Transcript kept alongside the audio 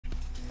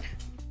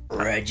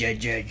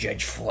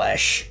Judge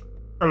Flesh.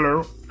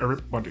 Hello,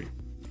 everybody.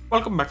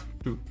 Welcome back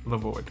to The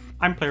Void.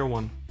 I'm Player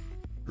 1.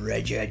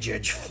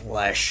 Judge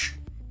Flesh.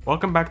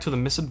 Welcome back to the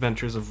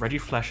misadventures of Reggie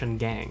Flesh and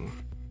gang.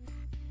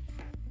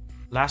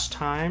 Last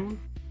time...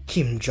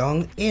 Kim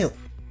Jong-il.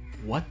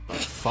 What the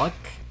fuck?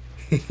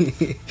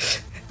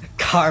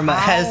 Karma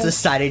has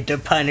decided to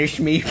punish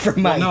me for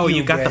my No, hubris.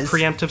 you got the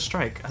preemptive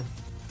strike.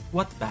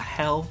 What the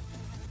hell?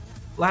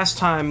 Last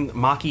time,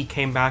 Maki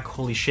came back,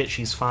 holy shit,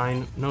 she's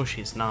fine. No,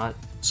 she's not.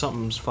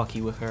 Something's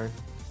fucky with her.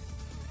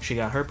 She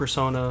got her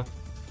persona.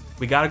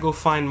 We gotta go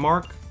find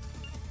Mark.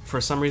 For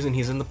some reason,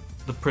 he's in the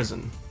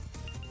prison.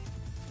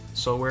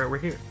 So we're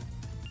here.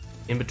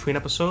 In between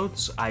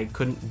episodes, I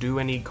couldn't do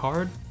any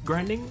card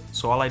grinding,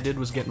 so all I did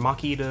was get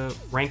Maki to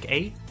rank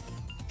 8.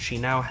 She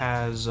now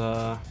has,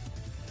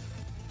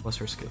 what's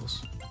her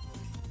skills?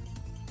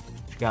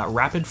 She got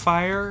Rapid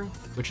Fire,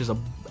 which is a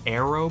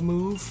arrow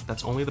move,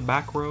 that's only the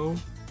back row.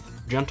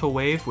 Gentle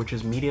Wave, which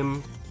is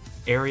medium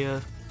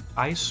area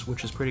ice,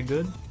 which is pretty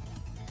good.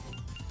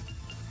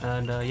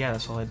 And yeah,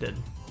 that's all I did.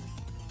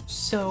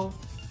 So,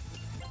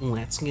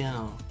 let's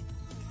go.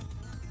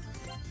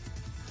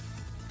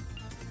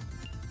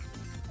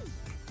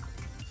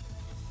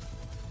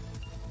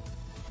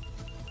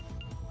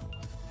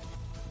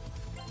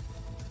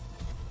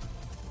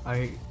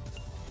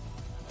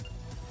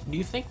 Do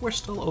you think we're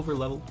still over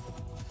leveled?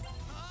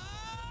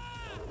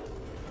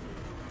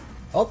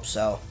 Hope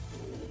so.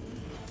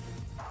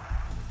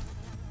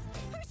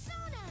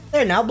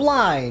 They're now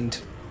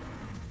blind.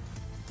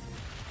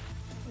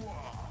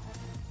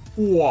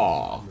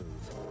 Wow.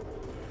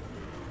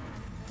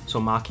 So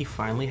Maki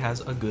finally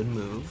has a good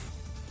move.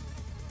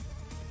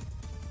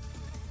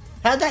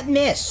 How'd that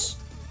miss?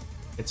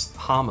 It's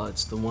Hama,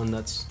 it's the one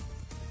that's,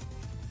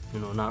 you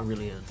know, not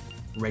really a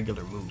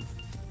regular move.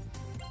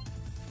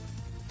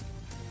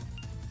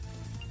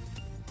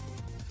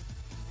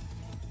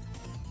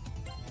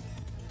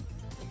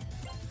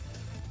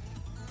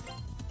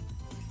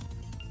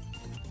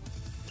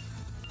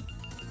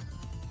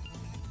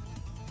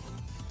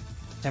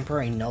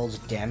 Temporary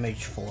nulls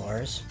damage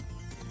floors.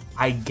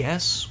 I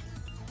guess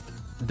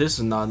this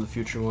is not in the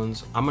future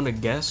ones. I'm gonna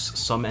guess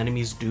some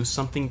enemies do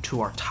something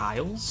to our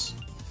tiles,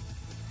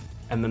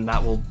 and then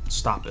that will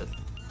stop it.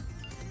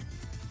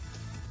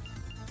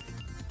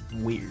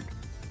 Weird.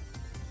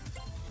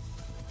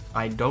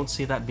 I don't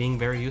see that being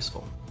very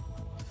useful.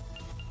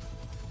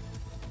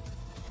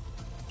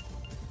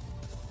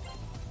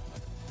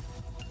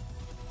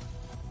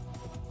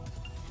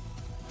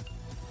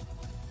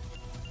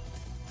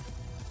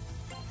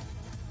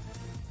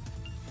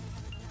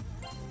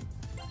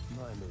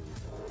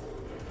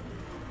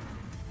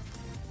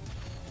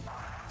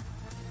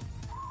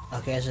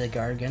 Okay, as a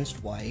guard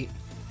against white.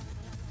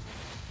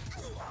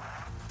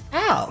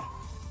 Ow!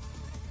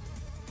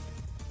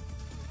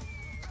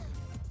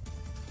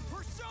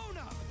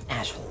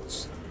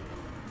 Assholes.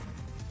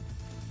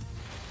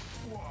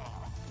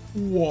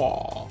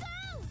 Whoa.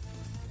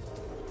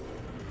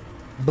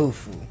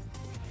 Boofu.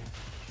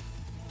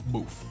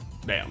 Boof.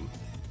 Damn.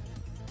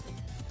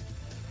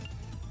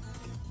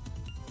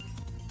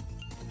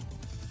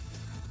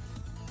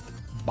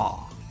 Ba.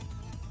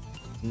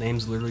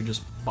 Name's literally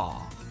just Ba.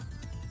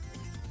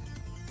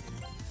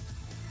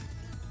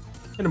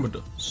 Hit him with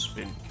the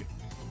spin kick.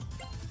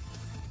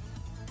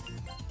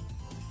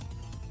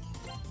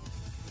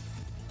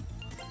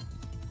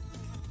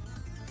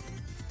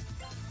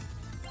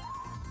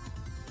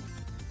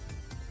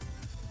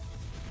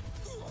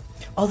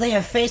 Oh, they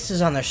have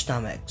faces on their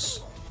stomachs.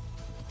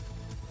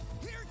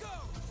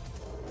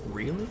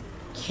 Really?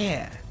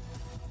 Yeah.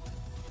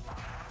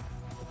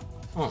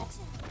 Oh.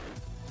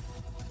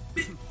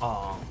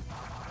 Aw.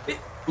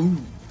 Ooh.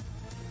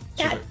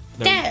 So God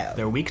damn.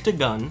 they're weak to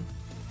gun.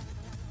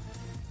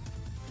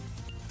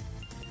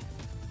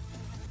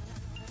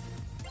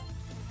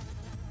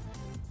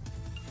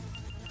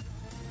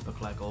 Look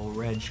like old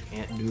Reg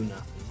can't do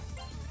nothing.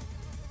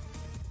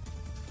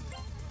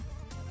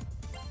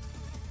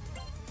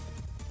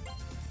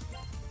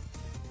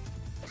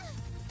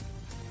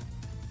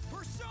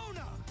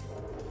 Persona.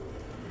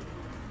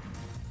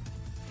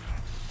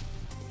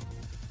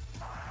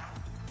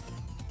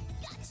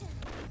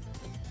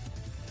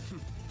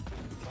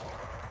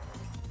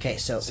 Okay,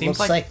 so it Seems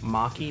looks like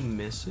Maki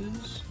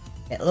misses.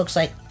 it looks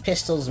like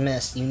pistols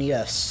miss. You need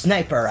a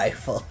sniper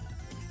rifle.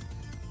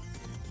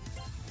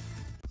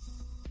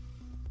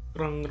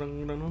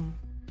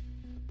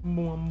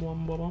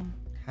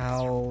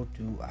 How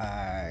do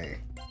I?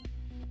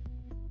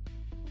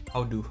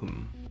 How do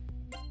him?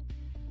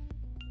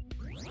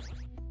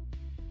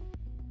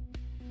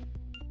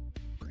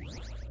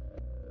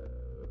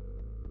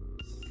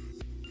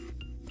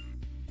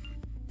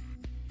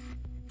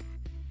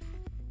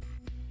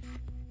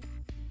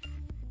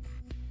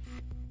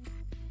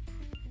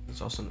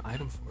 There's also an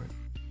item for it.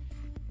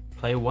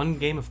 Play one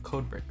game of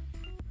Codebrick.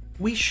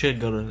 We should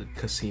go to the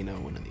casino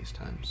one of these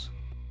times,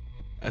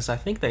 as I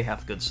think they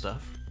have good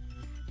stuff.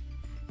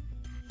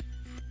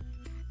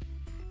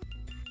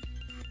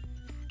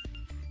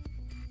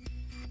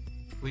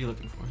 What are you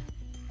looking for?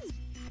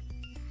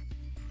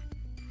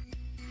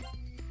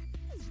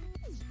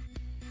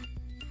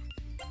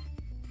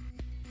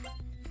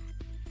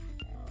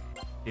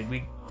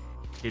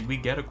 Did we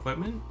get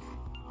equipment?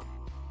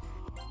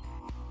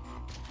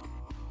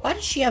 Why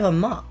does she have a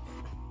mop?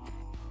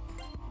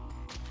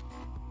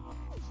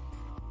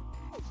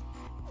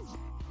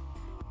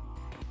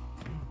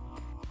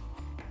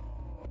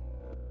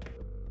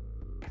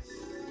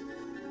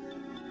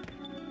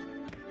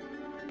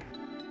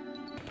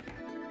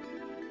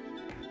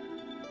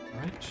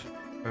 Alright.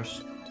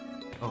 First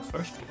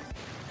floor.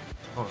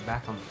 Oh, we're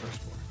back on the first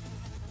floor.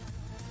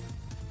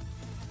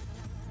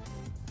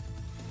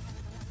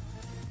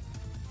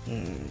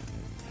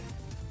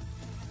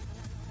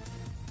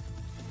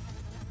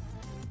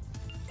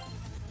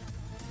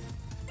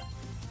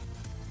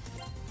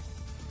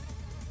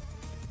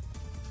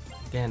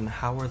 Again,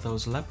 how are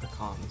those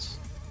leprechauns?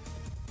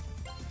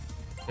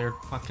 They're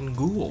fucking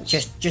ghouls.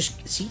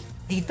 Just see,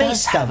 He face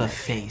does have a stomach.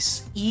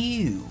 face.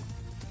 Ew.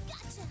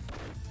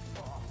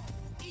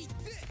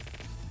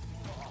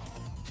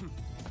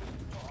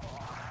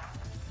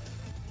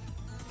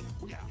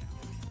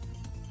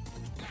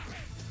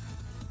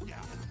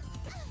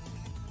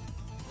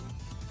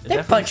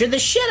 They're punching the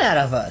shit out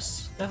of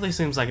us. Definitely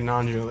seems like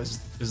Nanjo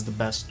is the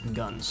best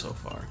gun so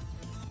far.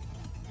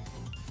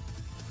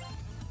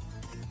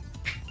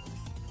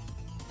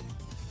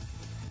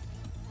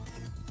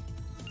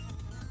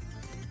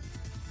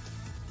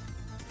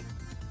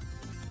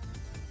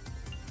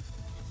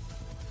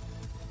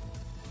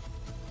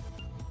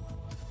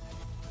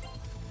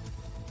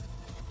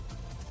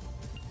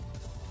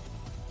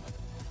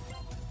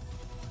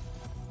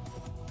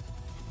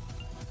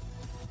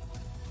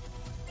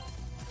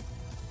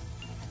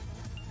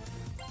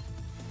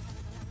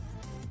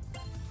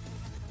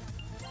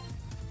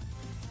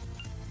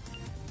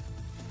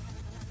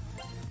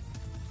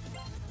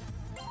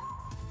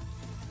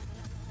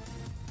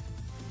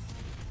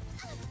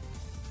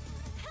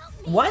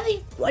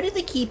 Why do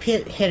they keep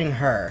hitting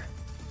her?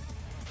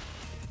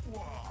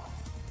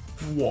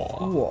 Whoa.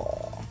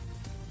 Whoa.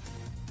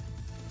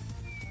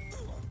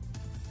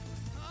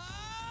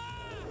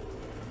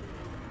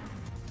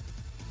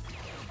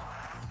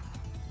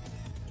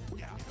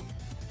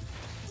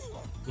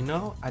 You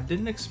know, I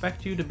didn't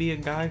expect you to be a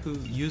guy who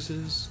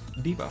uses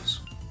debuffs.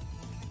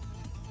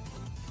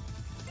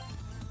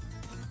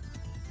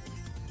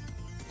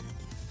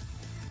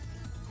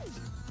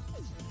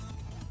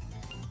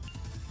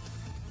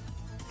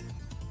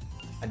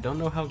 I don't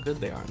know how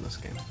good they are in this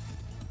game.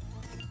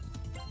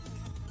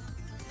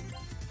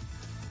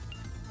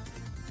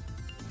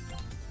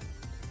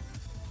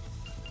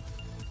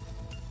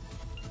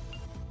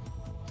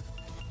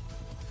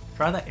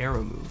 Try the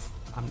arrow move.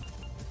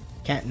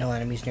 Can't no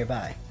enemies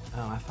nearby.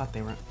 Oh, I thought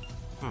they were...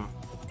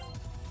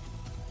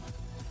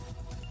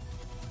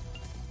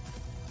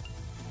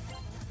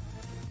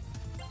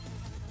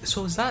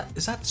 So is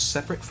that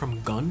separate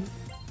from gun?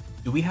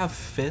 Do we have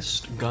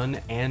fist, gun,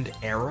 and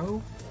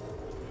arrow?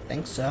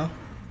 Think so.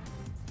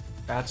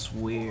 That's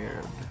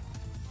weird.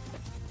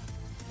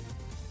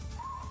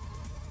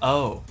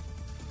 Oh.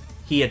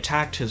 He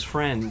attacked his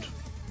friend,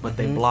 but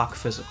they block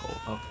physical.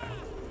 Okay.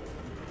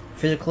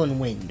 Physical and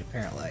wind,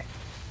 apparently.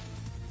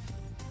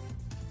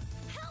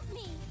 Help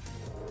me.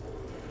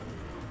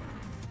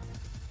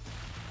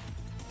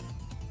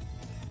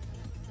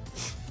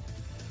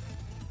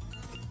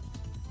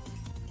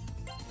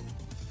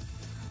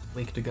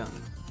 Wake to gun.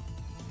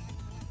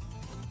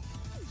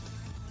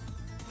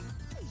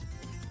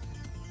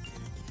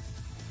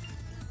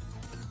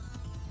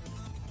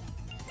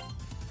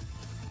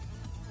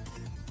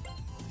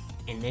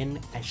 And then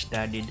I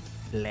started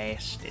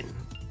blasting.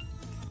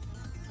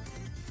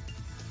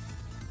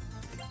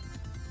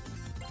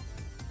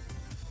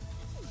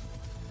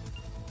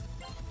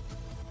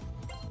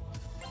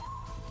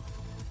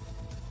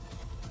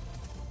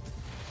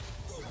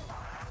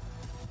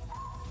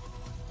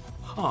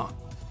 Huh.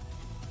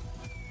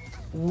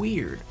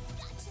 Weird.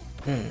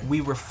 We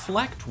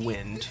reflect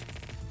wind,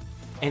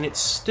 and it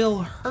still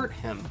hurt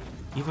him,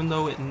 even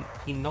though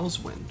he knows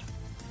wind.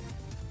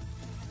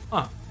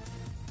 Huh.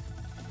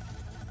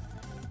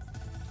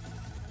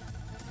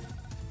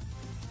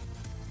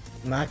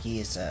 Maki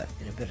is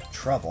in a bit of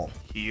trouble.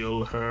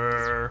 Heal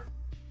her.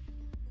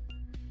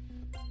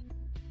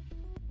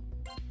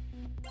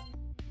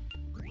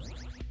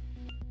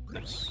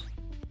 Nice.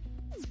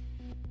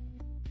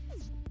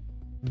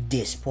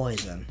 This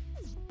poison.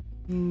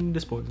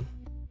 This poison.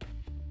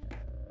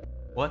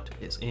 What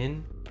is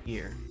in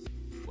here?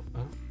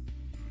 Huh?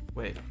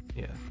 Wait,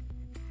 yeah.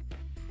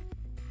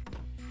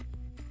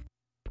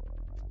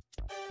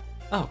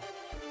 Oh.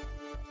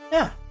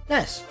 Yeah,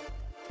 nice.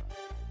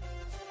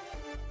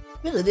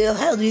 Who the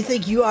hell do you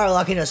think you are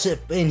locking us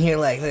up in here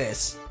like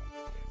this?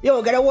 You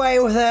won't get away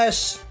with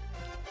us!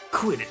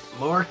 Quit it,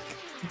 Mark.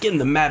 Getting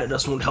them mad at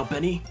us won't help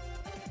any.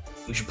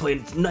 We should play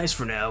it nice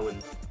for now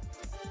and...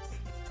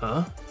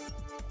 Huh?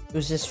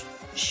 Who's this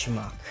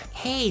schmuck?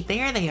 Hey,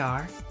 there they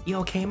are. You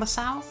okay,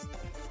 Masao?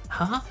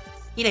 Huh?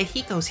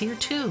 Hiko's here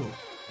too.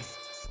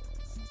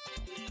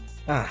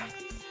 Ah.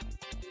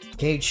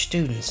 Cage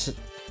students.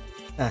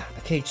 Ah,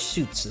 a cage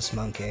suits this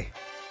monkey.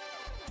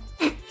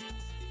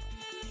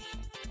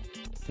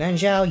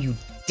 Nanjiao, you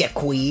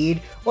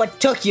dickweed. What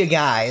took you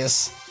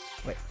guys?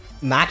 Wait,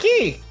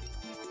 Maki?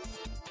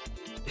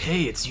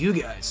 Hey, it's you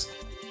guys.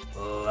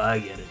 Oh, I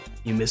get it.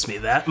 You miss me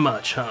that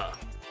much, huh?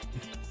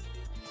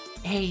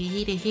 Hey,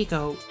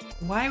 Hidehiko,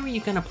 why were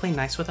you gonna play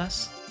nice with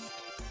us?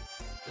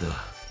 Ugh.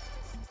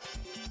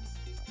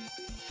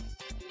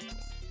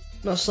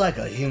 Most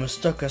likely, you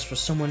mistook us for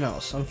someone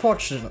else.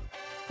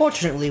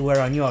 Fortunately, we're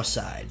on your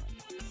side.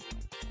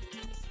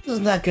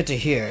 Isn't that good to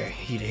hear,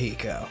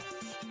 Hidehiko?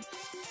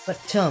 But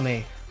tell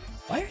me,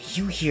 why are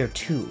you here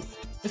too?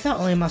 I thought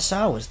only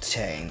Masao was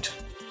detained.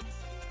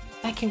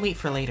 That can wait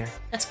for later.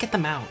 Let's get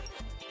them out.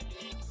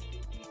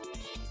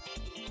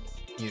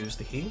 Use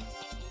the key.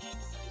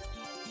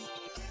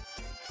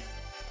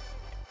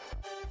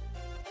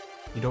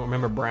 You don't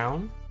remember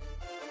Brown?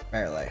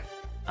 Barely.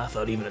 I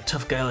thought even a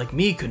tough guy like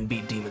me couldn't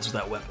beat demons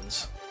without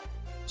weapons.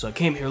 So I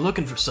came here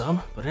looking for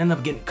some, but ended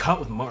up getting caught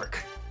with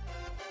Mark.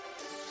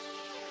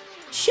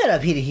 Shut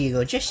up,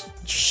 Hidehiko. Just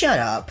shut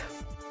up.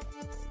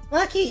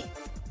 Maki,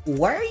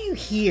 why are you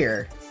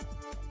here?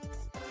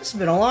 This has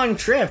been a long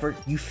trip. Are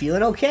you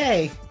feeling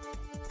okay?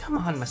 Come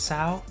on,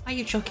 Masao. Why are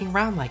you joking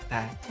around like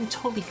that? I'm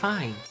totally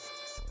fine.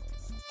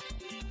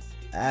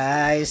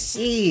 I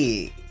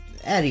see.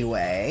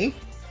 Anyway.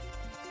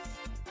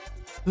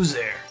 Who's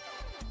there?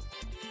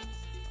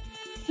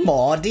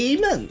 More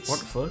demons. What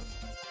the fuck?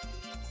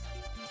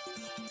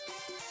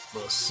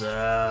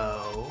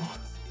 Masao,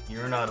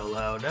 you're not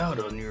allowed out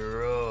on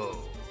your own.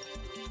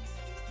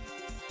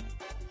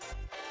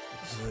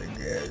 It's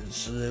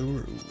against the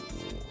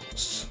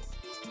rules.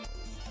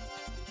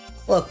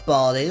 Look,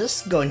 Baldy,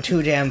 this is going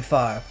too damn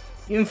far.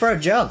 Even for a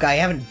joke, I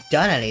haven't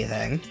done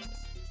anything.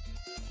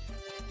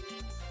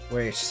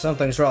 Wait,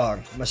 something's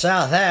wrong.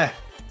 Masao, there!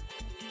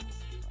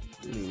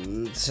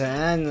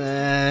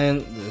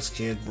 Lieutenant, this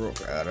kid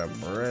broke out of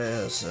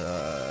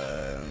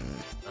prison.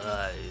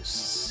 I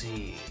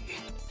see.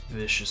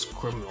 Vicious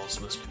criminals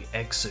must be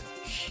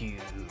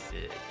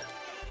executed.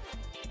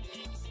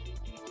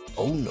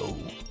 Oh no.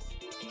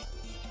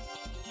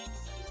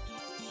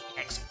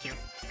 Execute.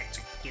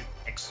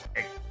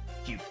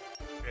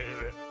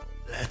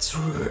 That's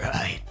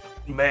right.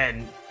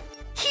 Men,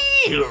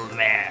 kill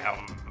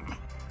them!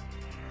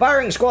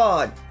 Firing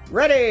squad,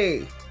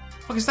 ready!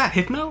 Fuck is that,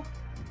 Hypno?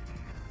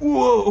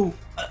 Whoa!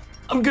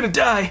 I'm gonna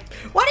die!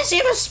 Why does he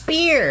have a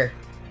spear?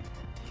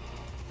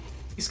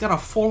 He's got a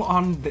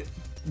full-on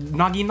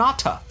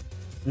Naginata.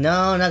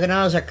 No,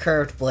 Naganatas are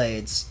curved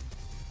blades.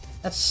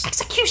 That's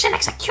Execution!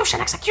 Kill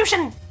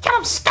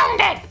him stone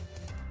dead!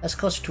 that's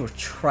closer to a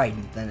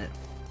trident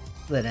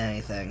than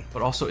anything.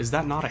 But also, is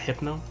that not a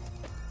Hypno?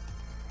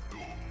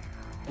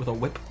 With a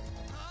whip?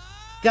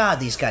 God,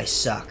 these guys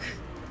suck.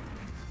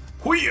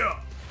 Hooyah!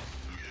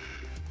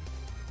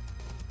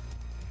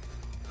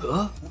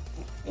 Huh?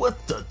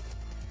 What the?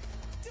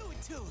 Do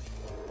it to it.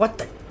 What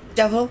the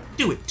devil?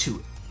 Do it to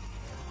it.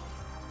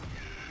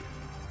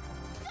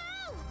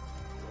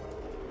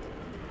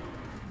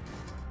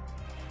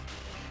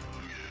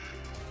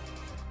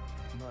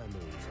 My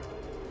move.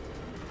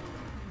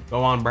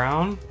 Go on,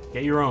 Brown.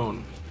 Get your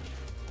own.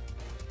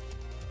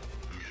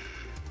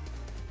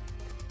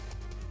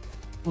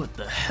 What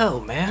the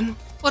hell, man?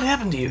 What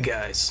happened to you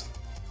guys?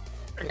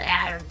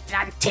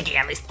 I'm taking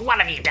at least one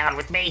of you down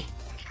with me.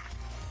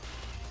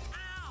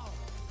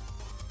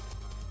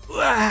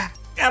 Ah,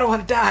 I don't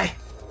want to die.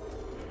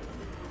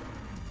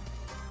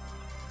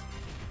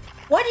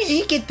 Why did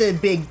he get the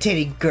big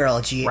titty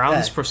girl G?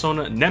 Brown's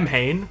persona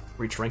Nemhane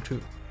reached rank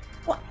 2.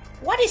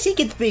 Why does he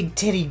get the big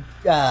titty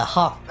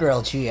hawk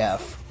girl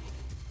GF?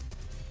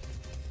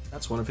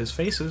 That's one of his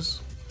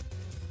faces.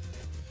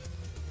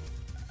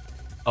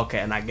 Okay,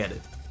 and I get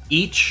it.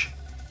 Each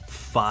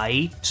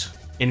fight,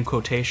 in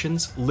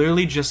quotations,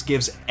 literally just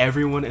gives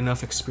everyone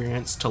enough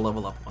experience to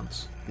level up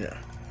once. Yeah.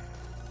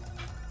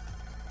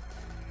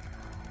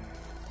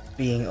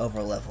 Being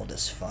overleveled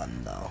is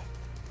fun, though.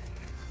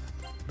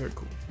 Very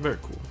cool. Very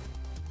cool.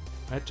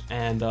 Right,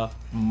 and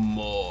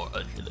more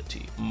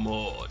agility,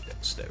 more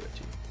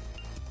dexterity.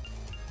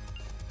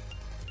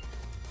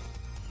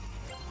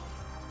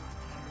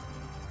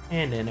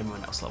 And then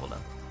everyone else leveled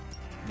up.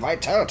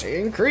 Vitality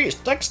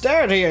increased,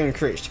 dexterity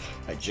increased,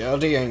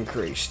 agility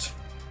increased.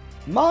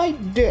 My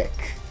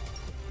dick.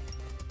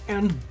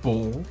 And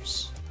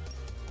balls.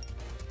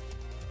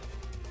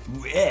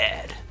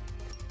 Red.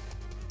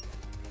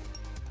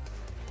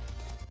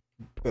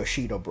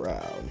 Bushido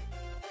Brown.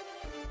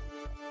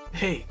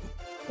 Hey,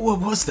 what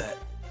was that?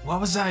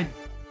 What was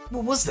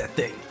that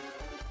thing?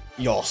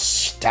 Your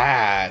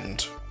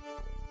stand.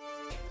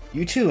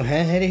 You too,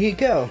 huh? How did he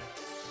go?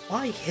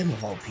 Why him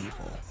of all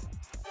people?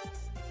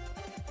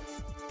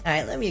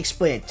 Alright, let me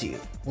explain it to you.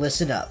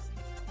 Listen up.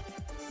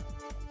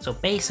 So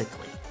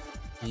basically,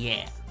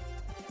 yeah.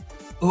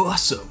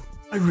 Awesome!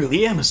 I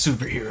really am a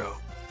superhero.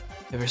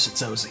 Ever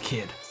since I was a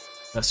kid,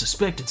 I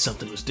suspected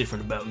something was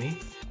different about me.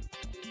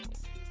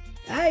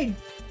 I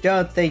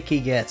don't think he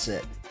gets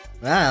it.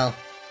 Well.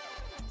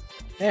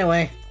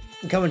 Anyway,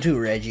 I'm coming too,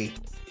 Reggie.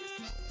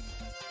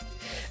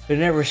 Been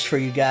nervous for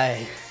you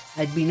guys.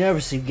 I'd be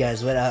nervous if you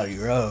guys went out of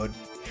your road.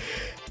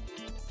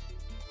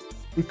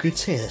 We could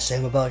say the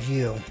same about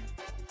you.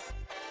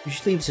 You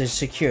should leave the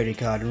security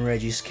card in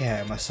Reggie's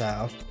care,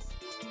 Masao.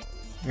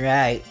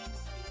 Right.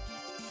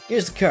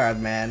 Here's the card,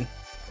 man.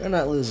 Do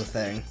not lose a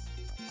thing.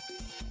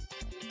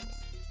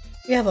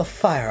 We have a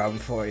firearm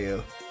for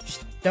you.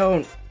 Just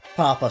don't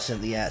pop us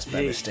in the ass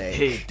by mistake.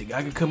 Hey, think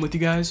I could come with you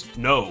guys?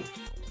 No.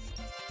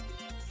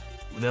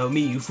 Without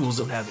me, you fools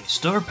don't have any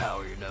star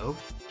power, you know.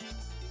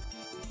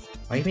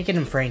 Why are you making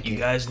him Frankie? You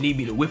guys need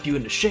me to whip you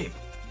into shape.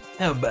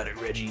 How about it,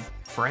 Reggie?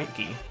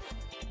 Frankie?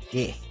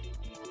 Yeah.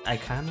 I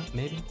kinda,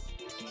 maybe?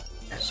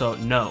 So,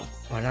 no.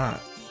 Why not?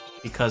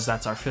 Because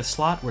that's our 5th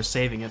slot, we're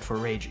saving it for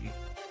Reggie.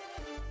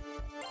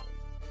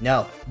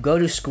 No. Go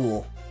to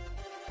school.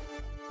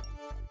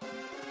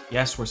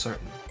 Yes, we're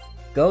certain.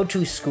 Go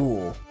to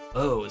school.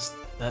 Oh, is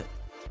that...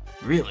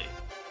 Really?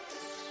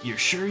 You're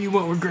sure you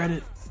won't regret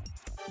it?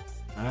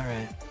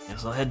 Alright,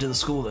 guess I'll head to the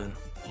school then.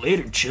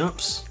 Later,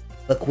 chumps.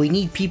 Look, we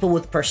need people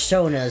with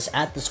personas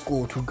at the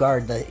school to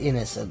guard the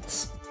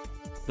innocents.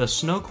 The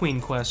Snow Queen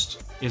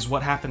quest is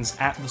what happens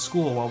at the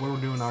school while we were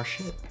doing our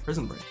shit.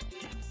 Prison break.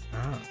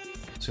 Ah.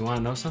 So you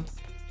wanna know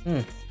something?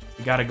 Hmm.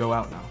 We gotta go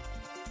out now.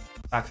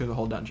 Back through the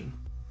whole dungeon.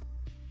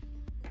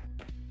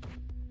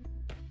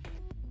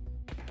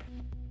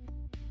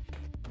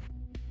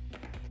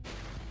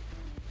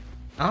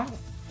 Oh.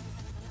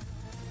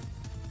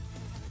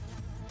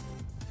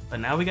 But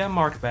now we got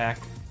Mark back,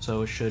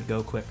 so it should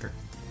go quicker.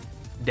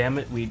 Damn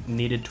it, we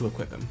needed to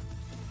equip him.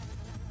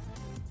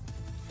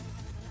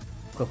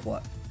 Equip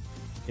what?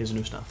 His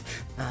new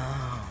stuff.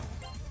 Oh.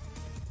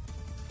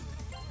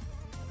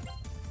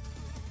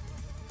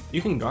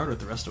 You can guard with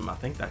the rest of them. I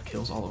think that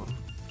kills all of them.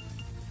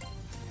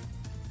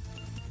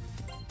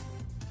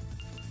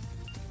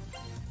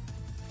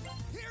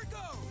 Here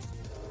goes.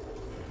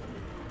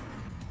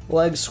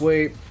 Leg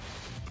sweep.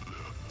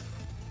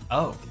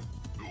 Oh.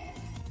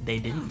 They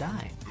didn't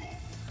die.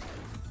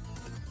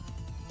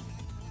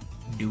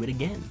 Do it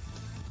again.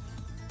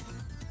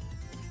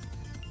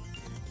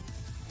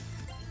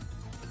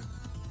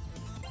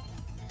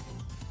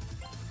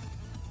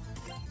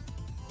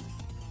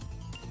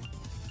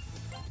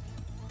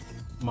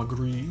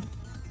 Magree.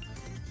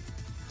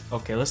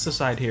 Okay, let's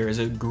decide here. Is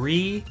it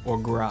Gree or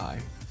Gry?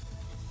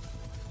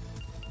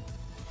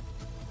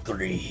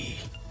 Gree.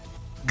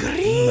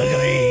 Gree!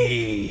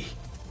 Gree.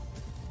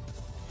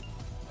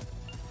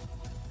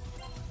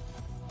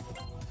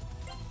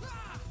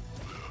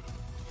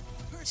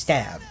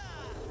 Stab.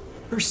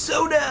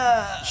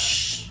 Persona!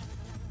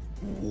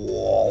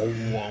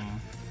 Whoa.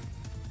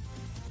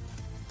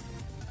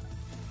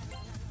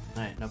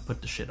 Alright, now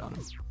put the shit on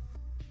him.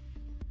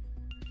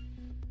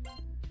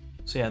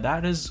 So yeah,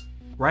 that is...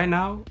 Right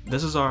now,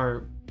 this is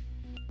our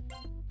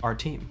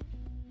team.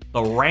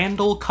 The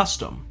Randall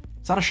Custom.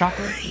 Is that a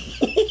shotgun?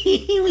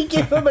 We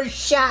give him a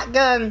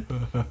shotgun.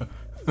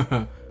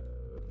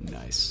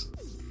 Nice.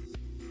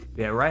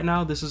 Yeah, right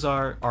now, this is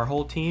our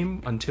whole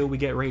team until we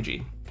get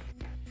Reiji.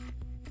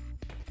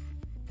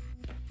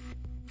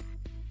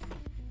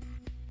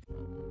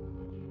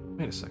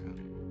 Wait a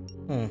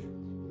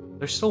second.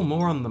 There's still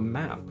more on the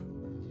map,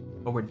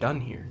 but we're done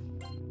here.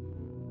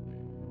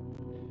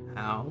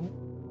 How?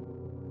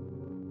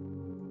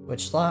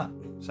 Which slot?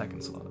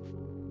 Second slot.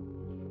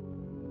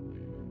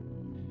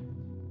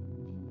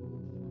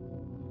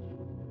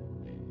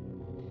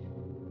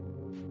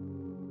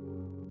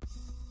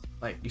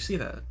 Like, you see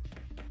that?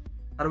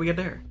 How do we get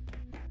there?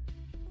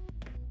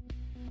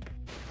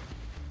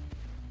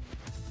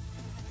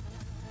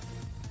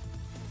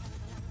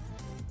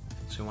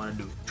 So we want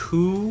to do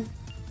 2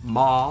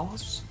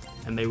 Maws,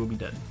 and they will be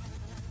dead.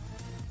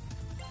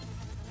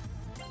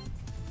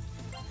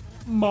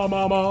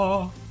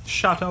 Ma.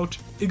 Shout out,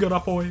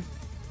 Igarapoy.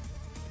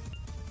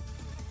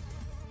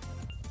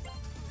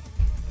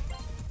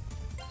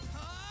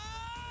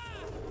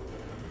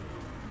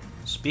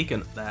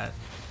 Speaking of that,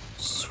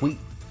 Sweet.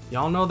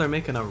 y'all know they're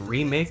making a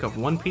remake of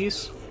One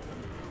Piece?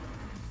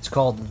 It's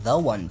called The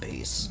One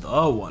Piece.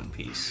 The One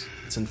Piece.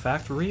 It's in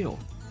fact real.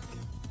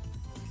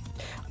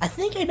 I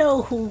think I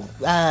know who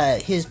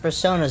his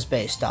persona's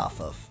based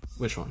off of.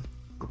 Which one?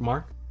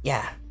 Mark?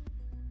 Yeah.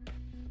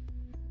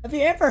 Have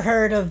you ever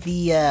heard of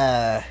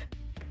the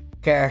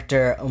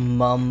character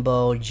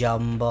Mumbo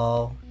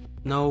Jumbo?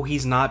 No,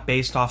 he's not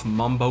based off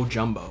Mumbo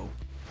Jumbo.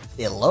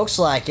 It looks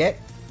like it.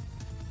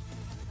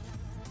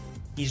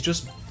 He's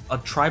just a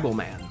tribal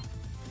man.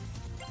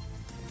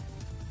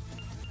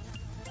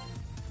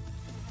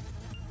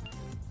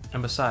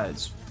 And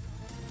besides,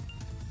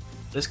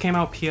 this came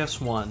out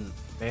PS1,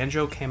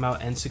 Banjo came out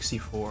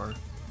N64.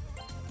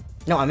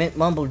 No, I meant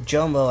Mumbo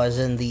Jumbo as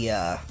in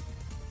the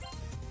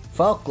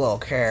folklore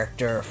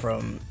character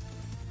from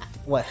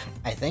what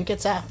I think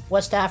it's at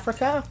West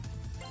Africa.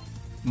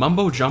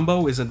 Mumbo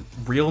Jumbo is a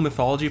real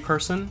mythology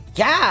person?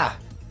 Yeah.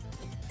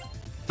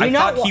 I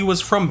thought he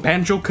was from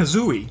Banjo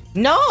Kazooie.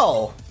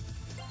 No.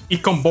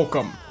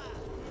 Ikombokum.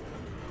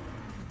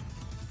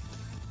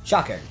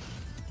 Shocker.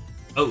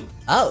 Oh.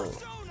 Oh.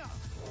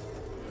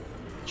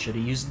 Should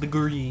have used the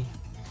gree.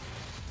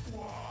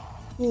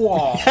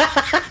 Whoa.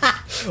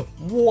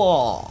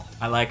 Whoa.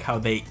 I like how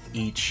they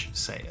each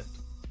say it.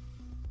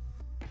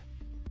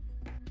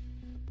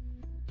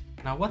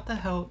 Now what the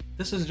hell?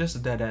 This is just a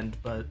dead end,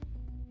 but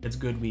it's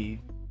good we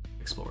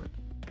explore it.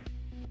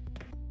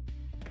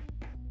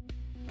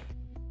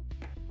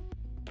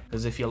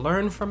 Because if you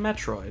learn from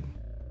Metroid,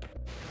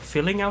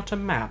 filling out a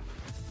map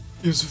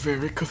is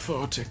very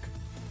cathartic.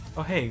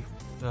 Oh hey,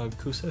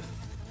 Kusith.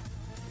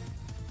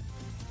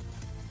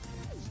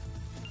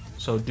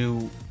 So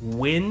do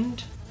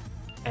wind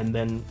and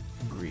then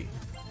green.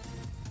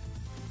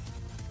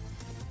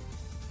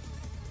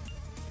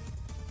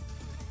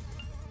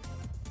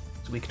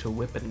 It's weak to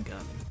whip and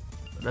gun.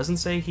 It doesn't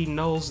say he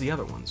nulls the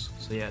other ones.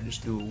 So yeah,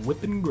 just do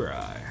whip and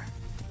gry.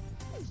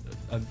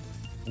 A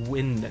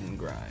wind and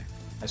gry.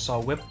 I saw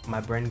whip,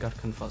 my brain got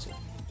confuzzled.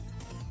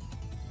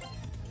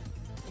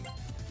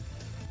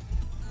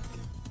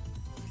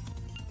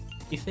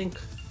 You think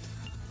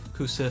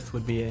Kusith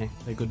would be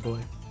a good boy?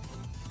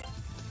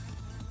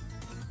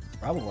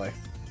 Probably.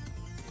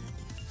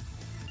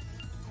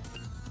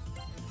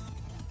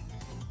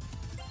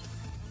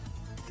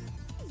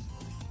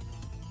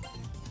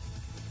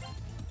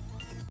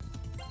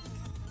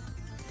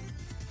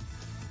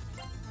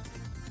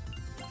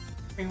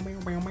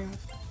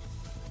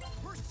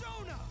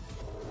 Persona!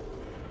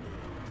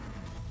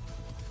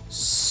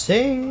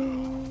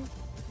 Sing.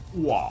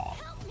 Wow.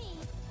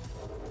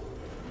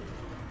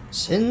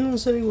 Sin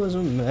said he was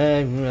a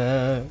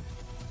magnet.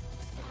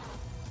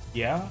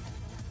 Yeah?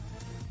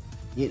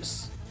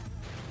 Yes.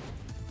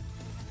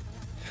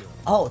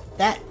 Oh,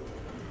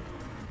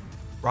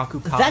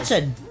 Raku that's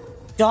a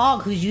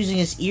dog who's using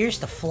his ears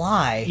to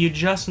fly. You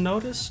just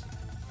noticed?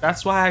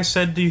 That's why I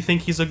said, do you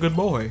think he's a good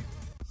boy?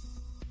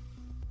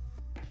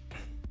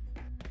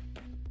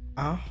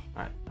 Oh.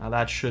 Alright, now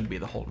that should be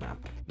the whole map.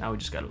 Now we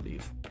just gotta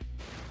leave.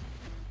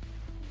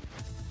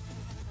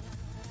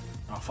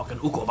 Oh, fucking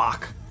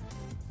Ukobak.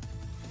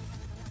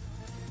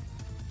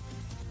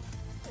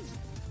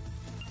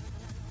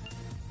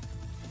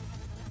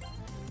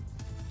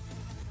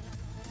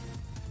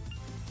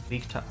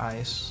 Weak to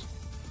ice.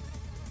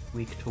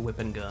 Weak to whip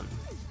and gun.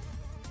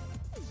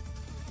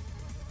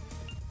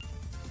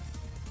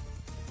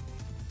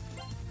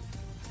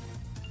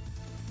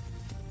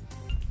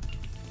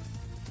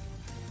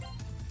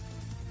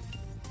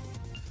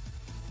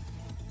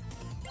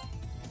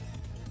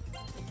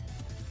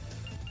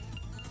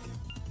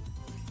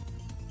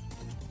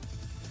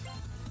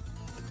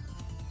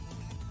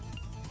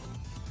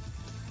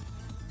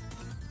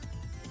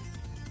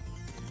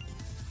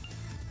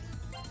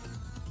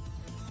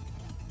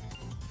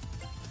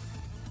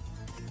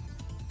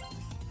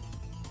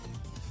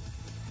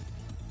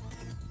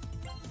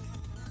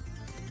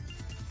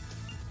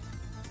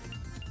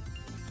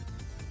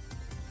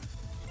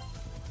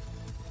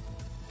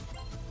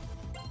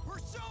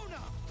 Persona!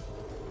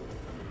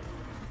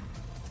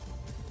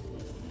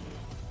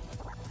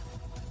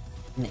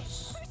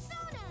 Nice.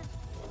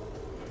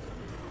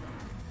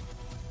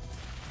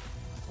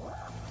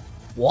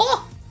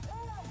 What?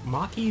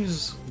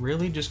 Maki's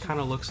really just kind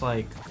of looks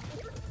like,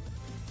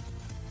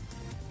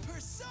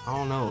 I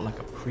don't know, like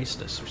a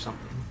priestess or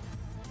something.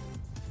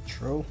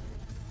 True.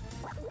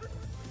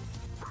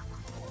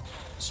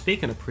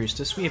 Speaking of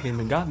priestess, we haven't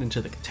even gotten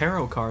into the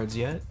tarot cards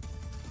yet.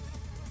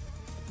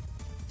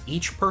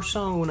 Each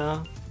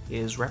persona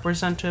is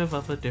representative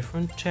of a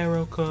different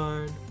tarot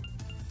card.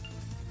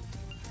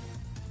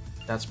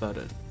 That's about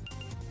it.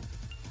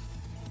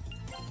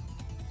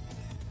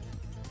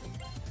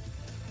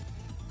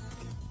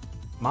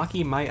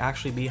 Maki might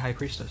actually be High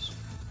Priestess.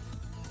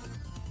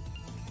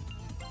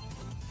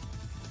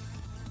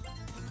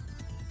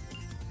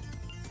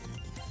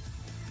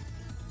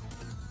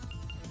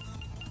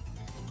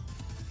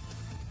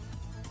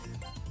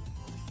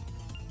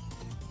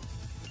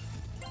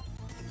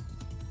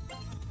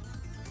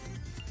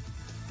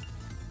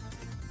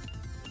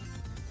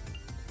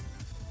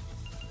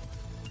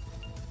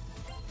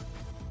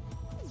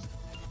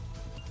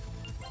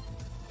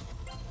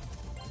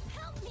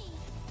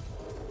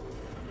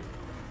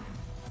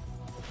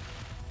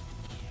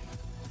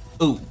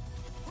 Ooh.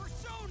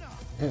 Persona!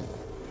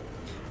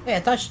 Hey,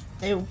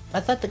 I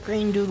thought the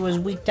green dude was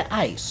weak to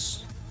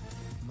ice.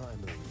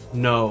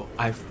 No,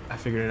 I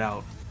figured it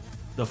out.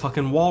 The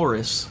fucking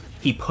walrus,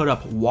 he put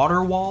up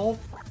water wall,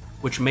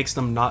 which makes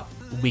them not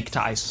weak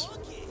to ice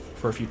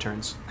for a few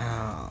turns.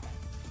 Oh.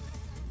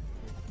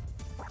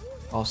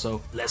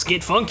 Also, let's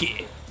get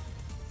funky!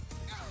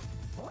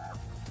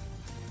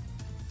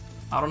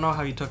 I don't know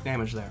how you took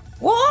damage there.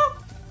 What?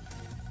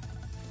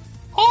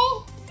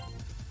 Oh!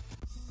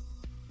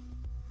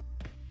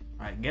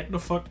 Alright, get the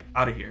fuck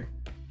out of here.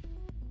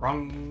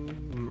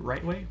 Wrong...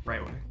 right way?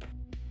 Right way.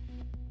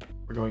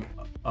 We're going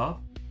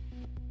up.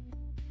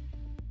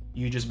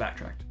 You just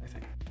backtracked, I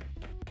think.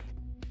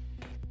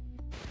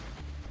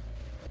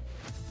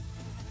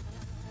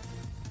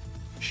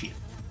 Shit.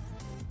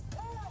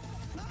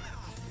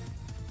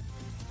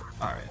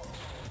 Alright.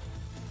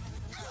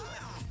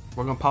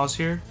 We're gonna pause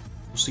here.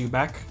 We'll see you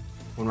back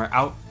when we're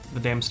out the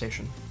damn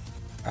station.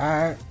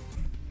 Alright.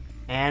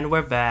 And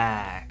we're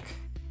back.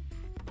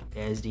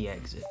 There's the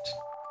exit.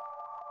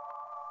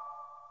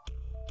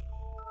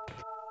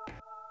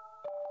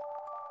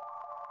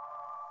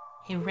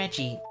 Hey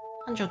Reggie,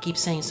 Anjo keeps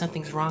saying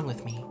something's wrong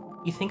with me.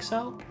 You think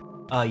so?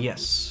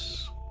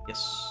 Yes.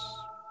 Yes.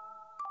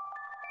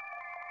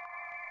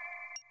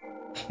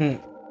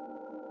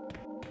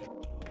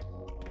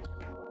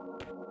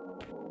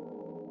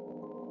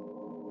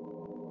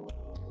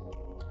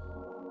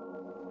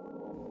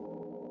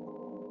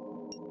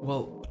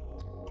 Well...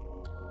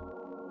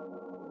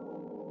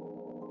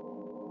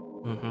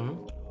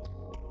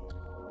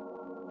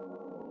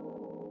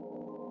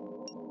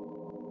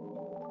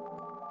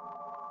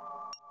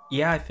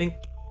 Yeah, I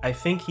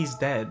think he's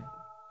dead.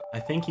 I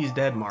think he's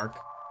dead, Mark.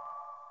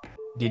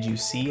 Did you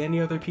see any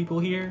other people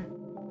here?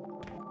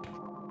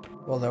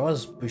 Well, there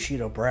was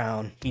Bushido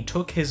Brown. He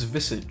took his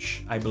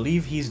visage. I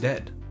believe he's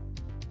dead.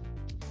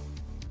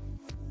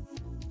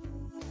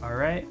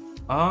 Alright.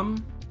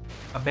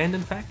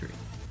 Abandoned factory.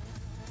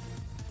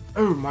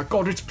 Oh my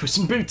god, it's Puss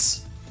in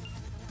Boots!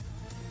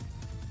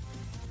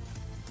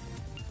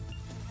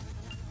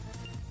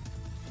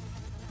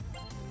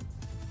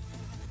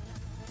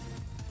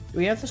 Do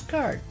we have this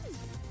card?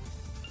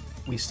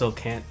 We still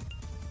can't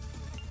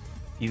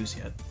fuse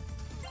yet.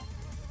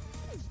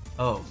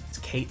 Oh, it's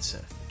Kate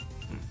Sith.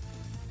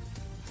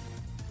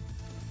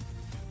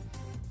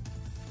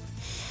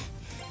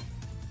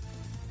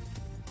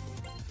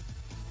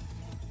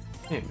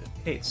 Hey man,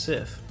 Kate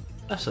Sith.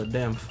 That's a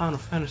damn Final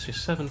Fantasy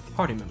VII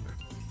party member.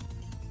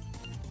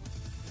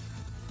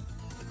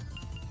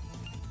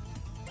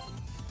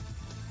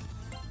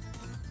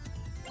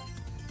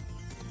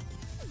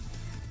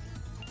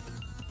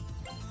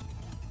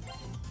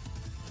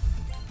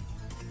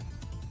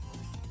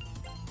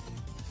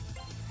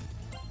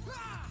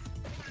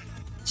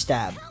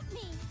 Stab.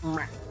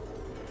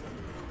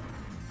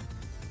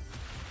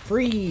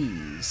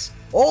 Freeze.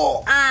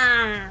 Oh!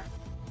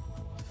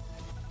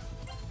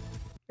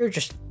 You're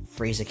just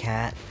freeze a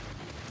cat.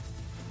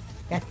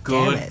 God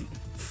Good damn it.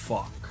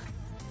 fuck.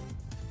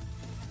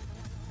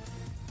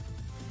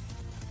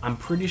 I'm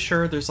pretty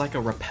sure there's like a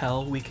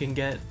repel we can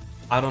get.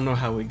 I don't know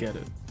how we get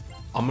it.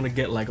 I'm gonna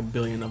get like 1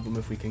 billion of them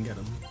if we can get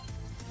them.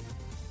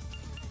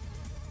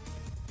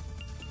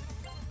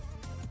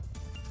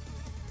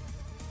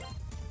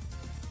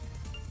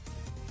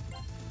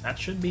 That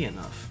should be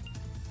enough.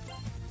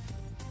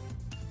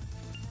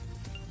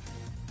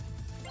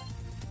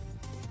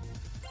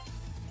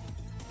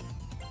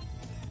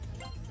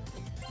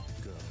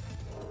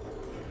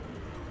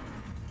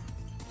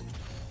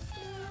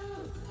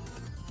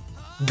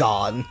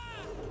 Gone.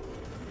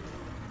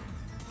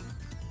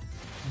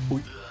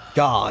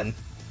 Gone.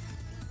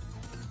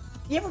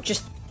 You ever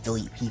just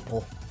delete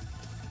people?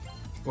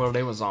 Well,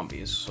 they were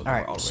zombies, so they were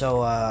Alright, already...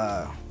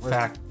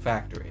 so,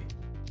 Factory.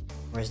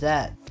 where's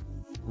that?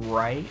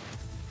 Right?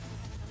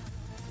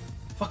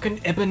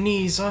 Fucking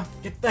Ebenezer,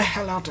 get the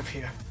hell out of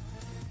here.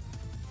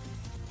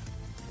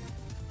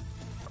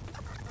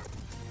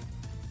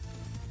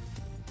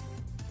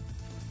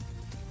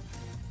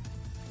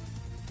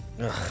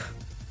 Ugh.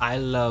 I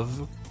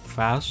love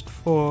fast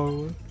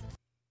forward.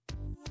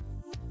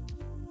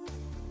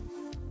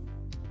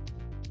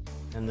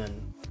 And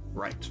then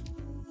right.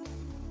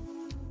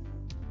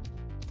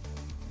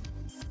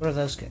 What are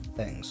those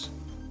things?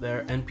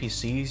 They're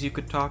NPCs you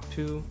could talk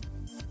to.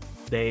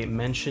 They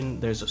mention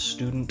there's a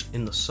student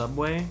in the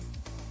subway.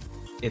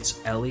 It's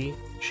Ellie.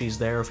 She's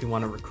there if you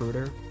want to recruit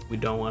her. We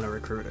don't want to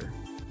recruit her.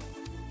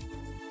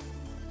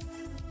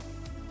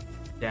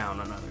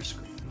 Down another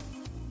screen.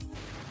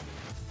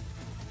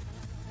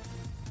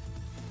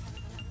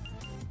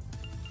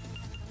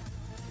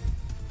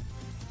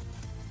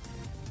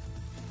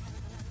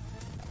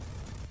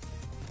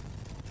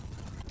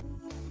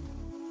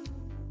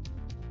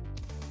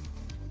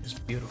 It's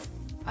beautiful.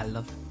 I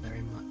love it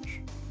very much.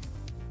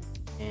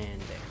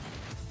 And there.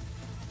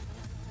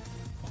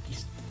 Fuck,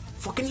 he's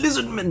fucking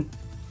Lizardman!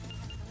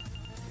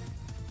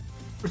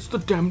 It's the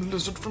damn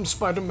lizard from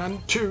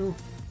Spider-Man 2.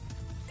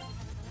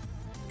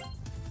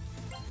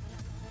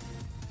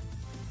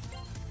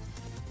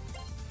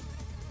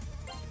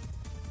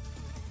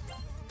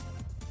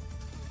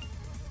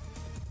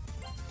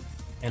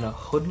 And a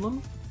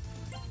hoodlum?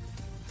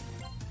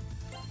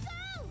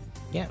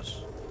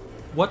 Yes.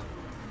 What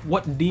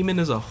demon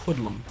is a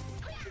hoodlum?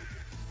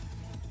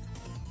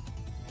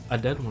 A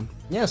dead one.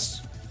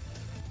 Yes.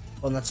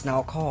 One that's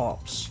now a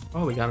corpse.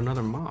 Oh, we got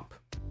another mop.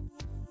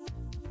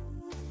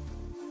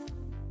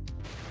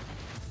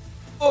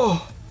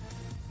 Oh!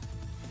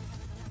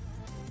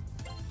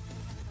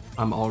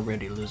 I'm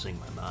already losing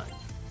my mind.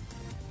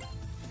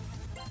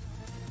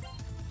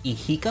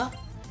 Ihika?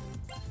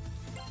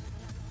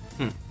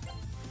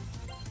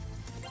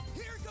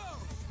 Here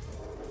goes.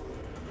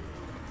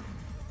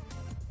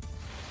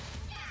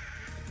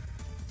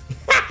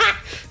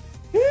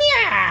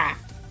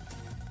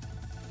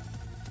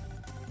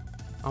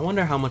 I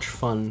wonder how much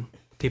fun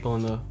people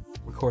in the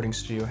recording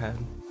studio had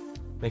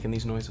making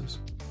these noises.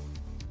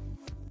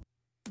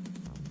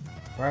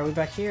 Why are we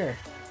back here?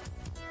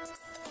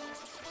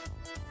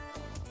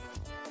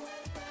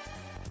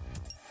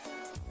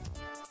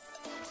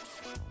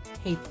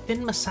 Hey,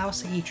 didn't Masao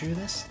say he drew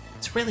this?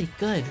 It's really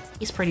good.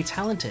 He's pretty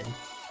talented.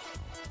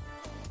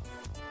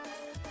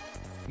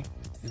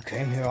 You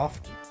came here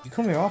often? You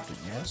come here often,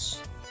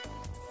 yes?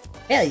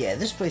 Hell yeah,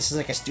 this place is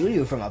like a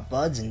studio for my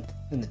buds and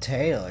the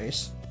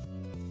tailors.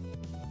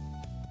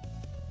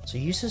 So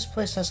use this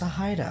place as a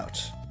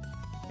hideout.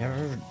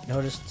 Never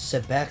noticed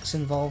Sebek's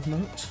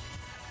involvement?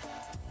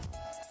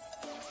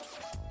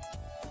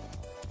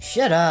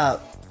 Shut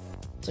up!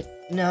 It's like,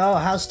 no,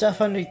 how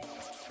stuff under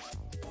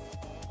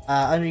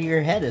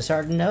your head is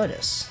hard to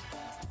notice.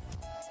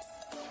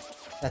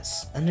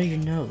 That's under your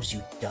nose,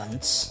 you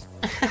dunce.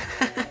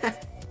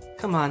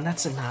 Come on,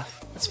 that's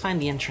enough. Let's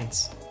find the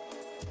entrance.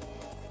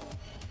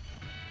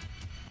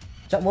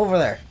 Something over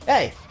there.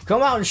 Hey,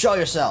 come out and show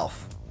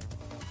yourself.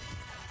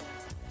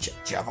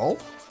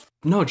 Jevil?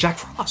 No, Jack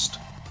Frost.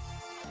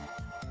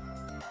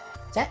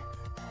 Is that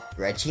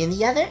Reggie and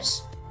the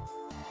others?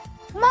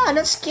 Come on,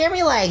 don't scare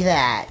me like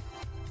that.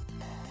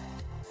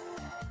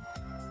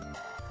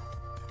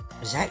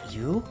 Is that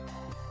you?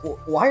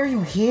 Why are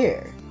you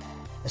here?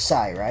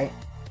 Asai, right?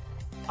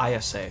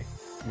 ISA.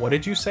 What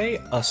did you say?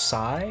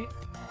 Asai?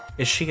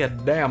 Is she a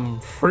damn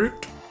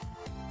fruit?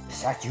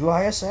 Is that you,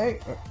 ISA?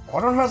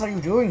 What on earth are you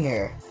doing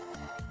here?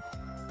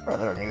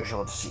 Rather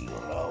unusual to see you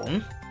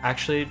alone.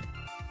 Actually,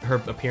 her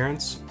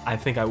appearance, I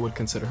think I would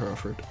consider her a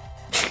fruit.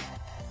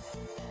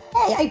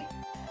 Hey,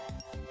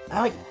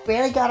 I like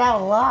barely got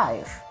out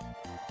alive.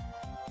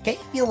 Can't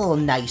you be a little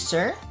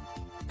nicer?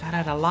 Got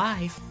out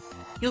alive?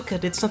 Yuka,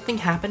 did something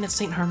happen at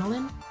St.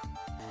 Hermelin?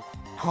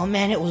 Oh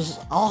man, it was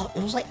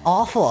like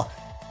awful.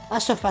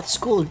 Last stuff about the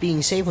school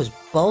being saved was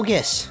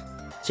bogus.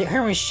 St.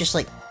 Herman's just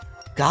like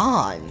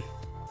gone.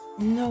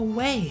 No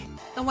way.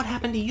 Then what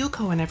happened to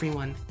Yuko and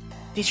everyone?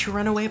 Did she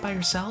run away by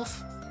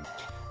herself?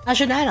 How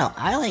should I know?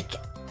 I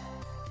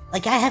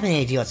have an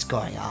idea what's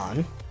going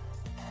on.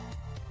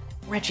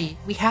 Reggie,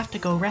 we have to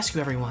go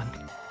rescue everyone.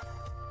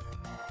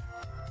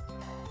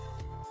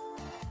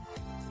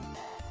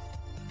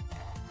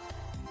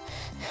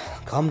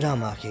 Calm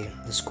down, Maki.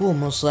 The school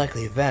most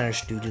likely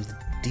vanished due to the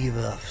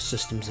Diva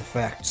system's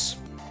effects.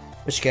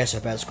 In which case,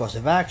 our best course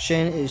of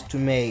action is to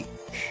make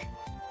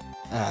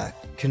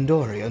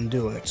Kandori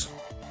undo it.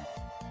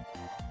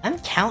 I'm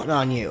counting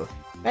on you.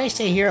 If I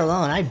stay here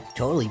alone, I'm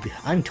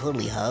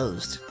totally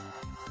hosed.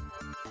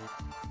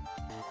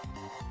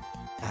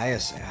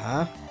 Ayase,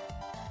 huh?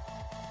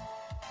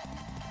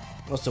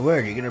 What's the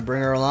word? You gonna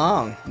bring her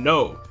along?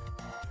 No.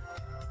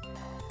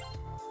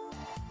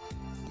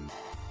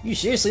 You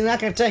seriously not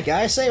gonna take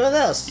Ayase with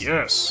us?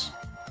 Yes.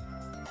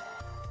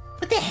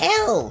 What the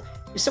hell?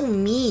 You're so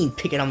mean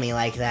picking on me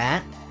like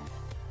that.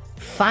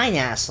 Fine,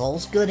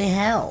 assholes. Go to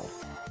hell.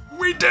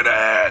 We did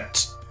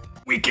it!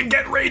 We can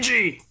get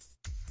ragey!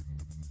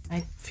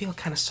 I feel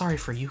kinda sorry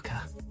for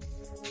Yuka.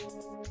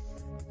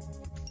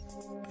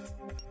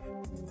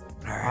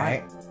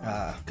 Alright.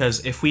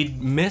 Because if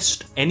we'd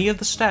missed any of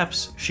the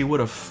steps, she would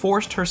have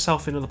forced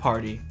herself into the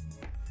party.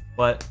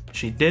 But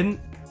she didn't.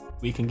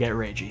 We can get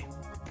ragey.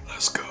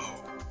 Let's go.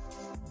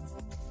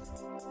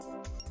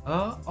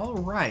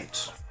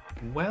 Alright.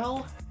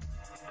 Well,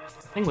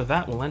 I think with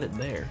that, we'll end it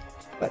there.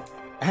 But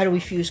how do we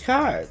fuse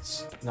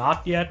cards?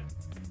 Not yet.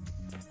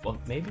 Well,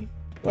 maybe?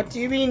 What do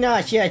you mean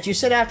not yet? You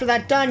said after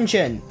that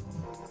dungeon.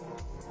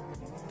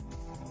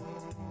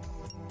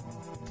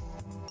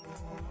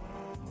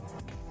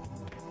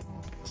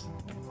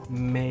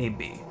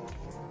 Maybe.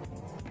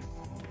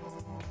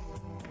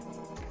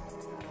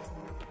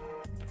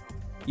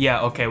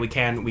 Yeah, okay, we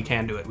can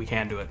do it. We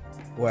can do it.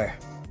 Where?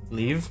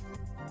 Leave.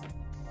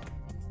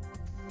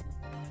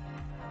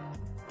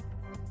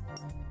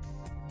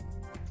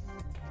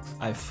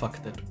 I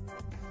fucked it.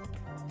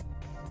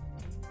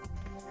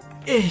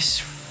 It's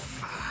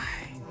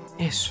fine.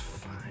 It's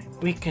fine.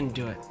 We can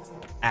do it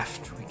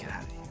after we get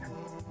out of here.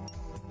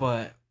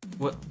 But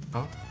what?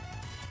 Huh?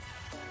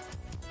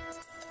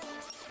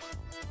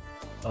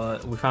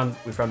 We found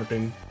a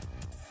thing.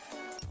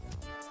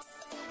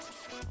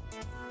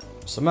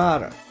 What's the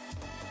matter?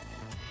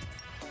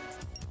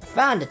 I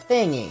found a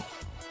thingy.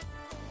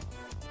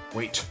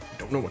 Wait, I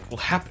don't know what will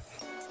happen.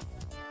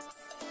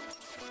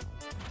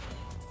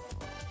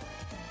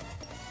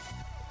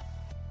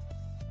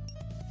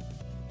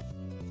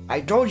 I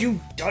told you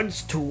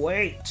dunce to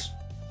wait.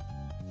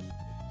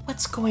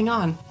 What's going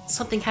on?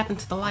 Something happened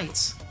to the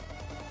lights.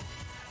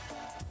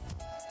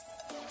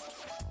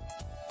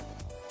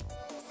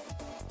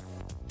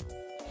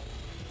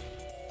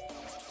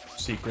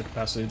 Secret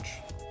passage.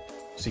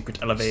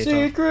 Secret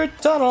elevator. Secret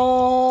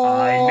tunnel.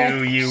 I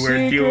knew you were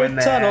doing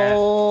that. Secret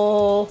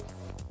tunnel.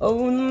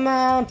 On the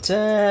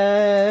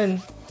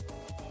mountain.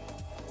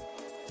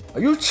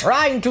 Are you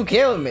trying to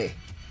kill me?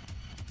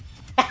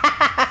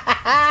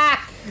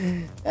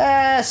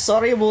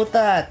 Sorry about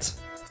that.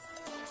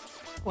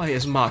 Why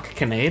is Mark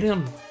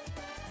Canadian?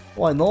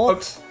 Why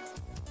not?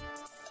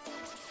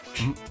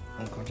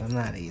 Don't go down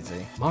that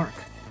easy. Mark.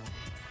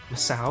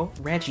 Masao,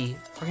 Reggie,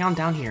 hurry on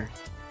down here.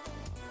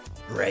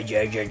 Red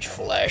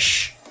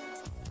flesh.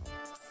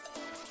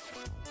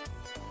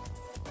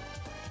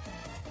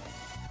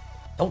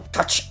 Don't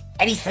touch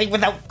anything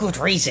without good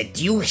reason.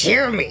 Do you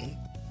hear me?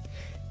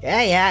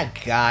 Yeah,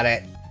 got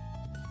it.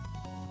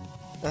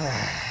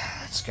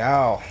 Let's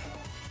go.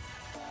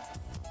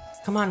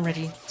 Come on,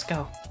 Reggie, let's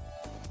go.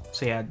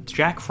 So yeah,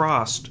 Jack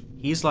Frost,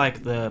 he's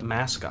like the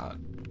mascot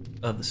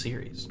of the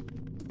series.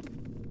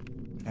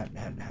 How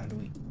do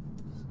we...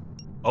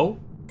 Oh?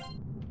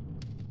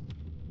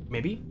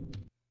 Maybe?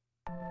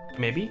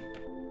 Maybe?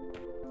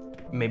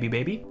 Maybe,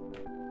 baby?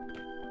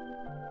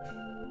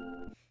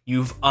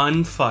 You've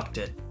unfucked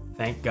it.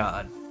 Thank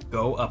God.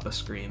 Go up a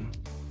screen.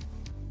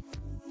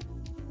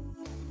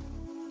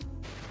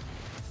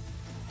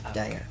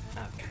 Dang it.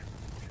 Okay.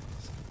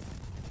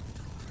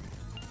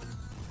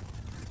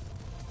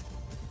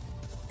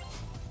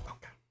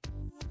 Okay.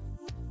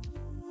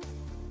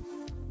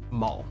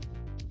 Mall.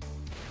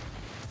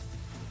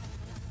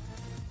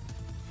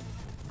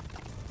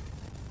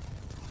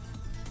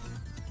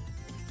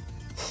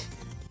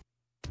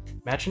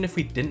 Imagine if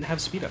we didn't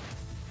have speed up.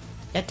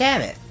 God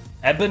damn it.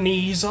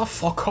 Ebenezer,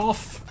 fuck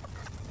off.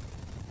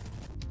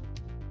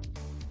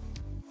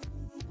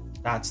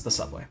 That's the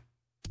subway.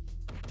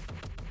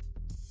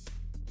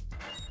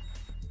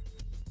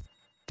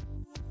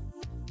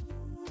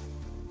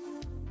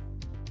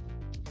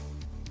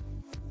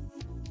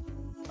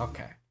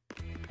 Okay.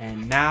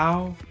 And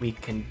now we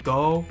can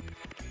go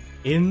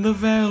in the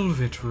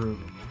Velvet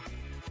Room.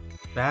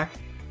 Back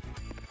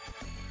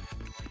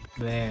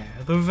there,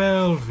 the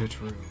Velvet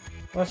Room.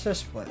 What's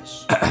this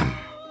place?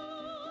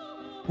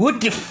 What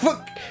the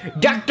fuck?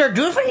 Dr.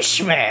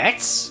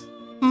 Doofenshmirtz?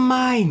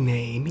 My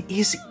name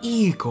is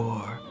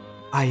Igor.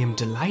 I am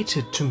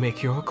delighted to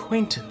make your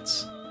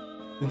acquaintance.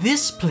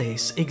 This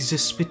place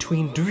exists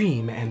between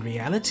dream and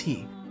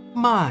reality,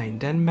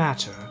 mind and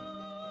matter.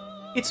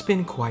 It's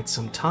been quite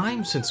some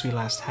time since we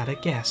last had a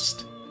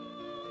guest.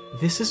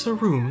 This is a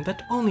room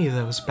that only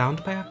those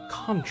bound by a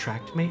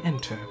contract may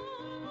enter.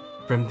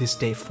 From this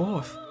day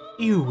forth,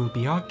 you will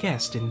be our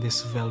guest in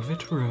this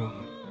Velvet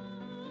Room.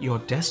 Your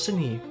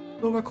destiny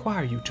will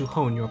require you to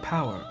hone your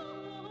power,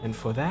 and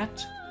for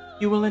that,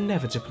 you will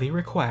inevitably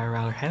require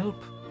our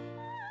help.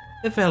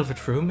 The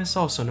Velvet Room is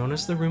also known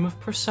as the Room of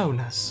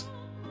Personas.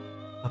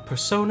 A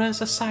persona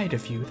is a side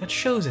of you that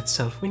shows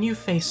itself when you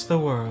face the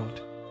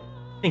world.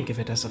 Think of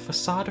it as a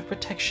facade of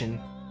protection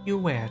you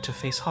wear to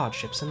face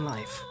hardships in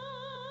life.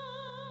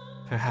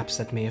 Perhaps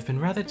that may have been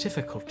rather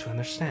difficult to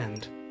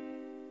understand.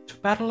 To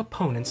battle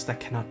opponents that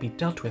cannot be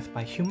dealt with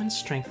by human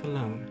strength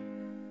alone,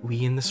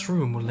 we in this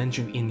room will lend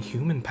you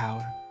inhuman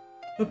power,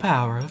 the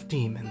power of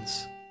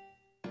demons.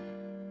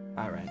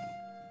 Alright.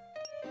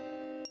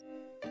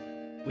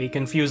 We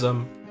confuse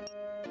them.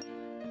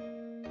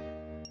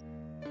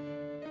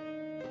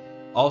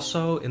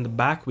 Also, in the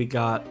back, we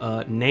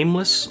got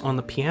Nameless on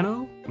the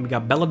piano, and we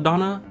got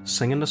Belladonna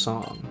singing the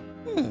song.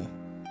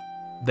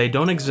 They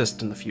don't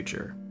exist in the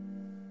future.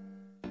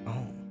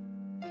 Oh.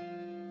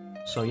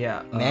 So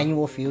yeah.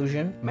 Manual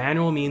fusion?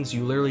 Manual means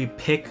you literally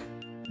pick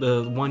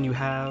the one you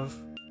have,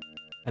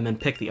 and then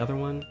pick the other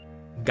one.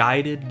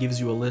 Guided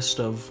gives you a list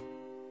of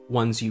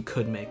ones you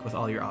could make with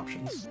all your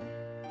options.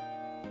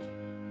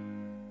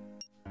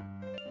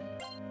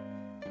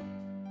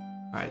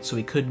 Alright, so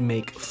we could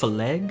make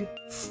Phaleg,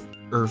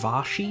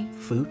 Urvashi,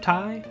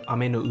 Futai,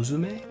 Ame no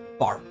Uzume.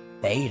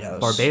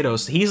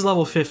 Barbados. He's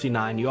level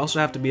 59. You also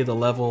have to be the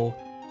level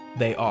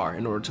they are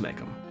in order to make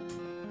him.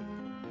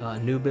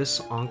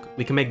 Anubis, Ankh.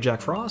 We can make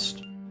Jack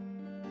Frost.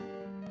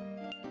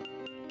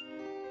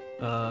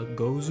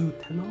 Gozu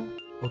Tenno,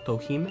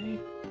 Otohime.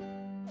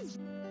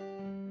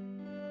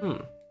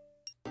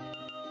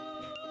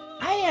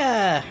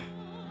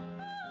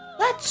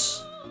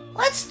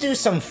 Let's do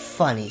some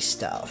funny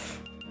stuff.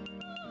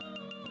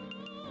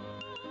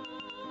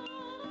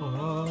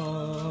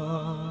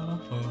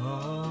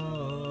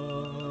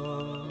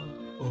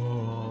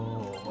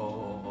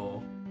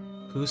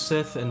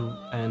 Kusith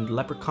and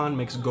Leprechaun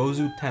makes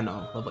Gozu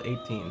Tenno, level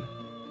 18.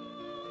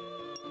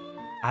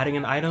 Adding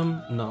an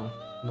item? No.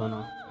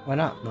 Why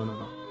not? No.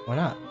 Why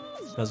not?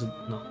 Doesn't,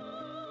 no.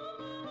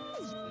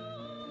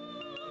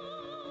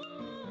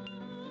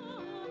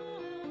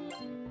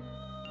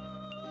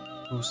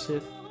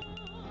 Kusith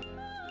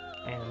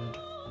and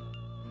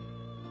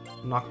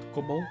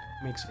Noctobol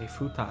makes a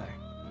Futai.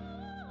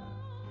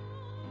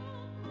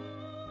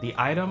 The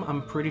item,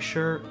 I'm pretty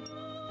sure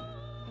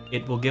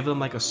it will give them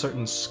like a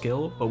certain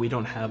skill, but we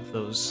don't have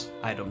those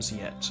items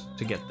yet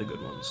to get the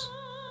good ones.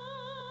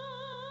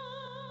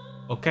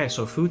 Okay,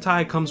 so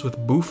Futai comes with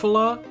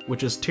Bufala,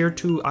 which is Tier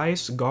 2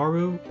 Ice,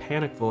 Garu,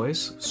 Panic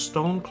Voice,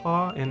 Stone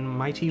Claw, and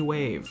Mighty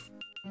Wave.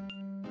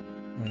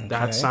 Okay.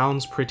 That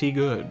sounds pretty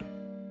good.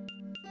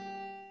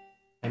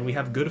 And we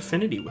have good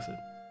affinity with it.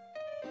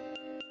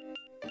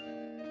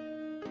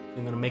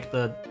 I'm gonna make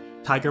the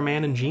Tiger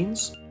Man in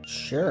jeans.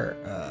 Sure,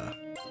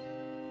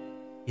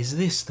 Is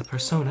this the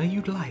persona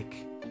you'd like?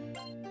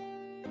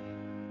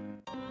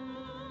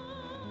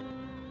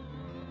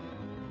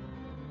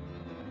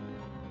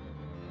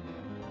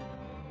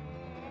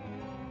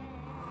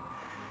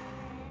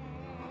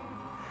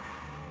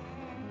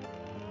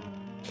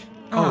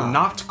 Oh,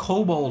 Noct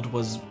Kobold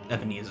was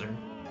Ebenezer.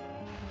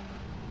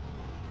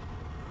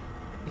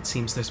 It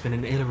seems there's been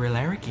an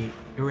irregularity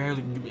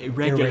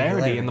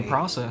in the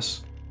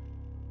process.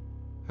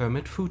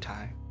 Hermit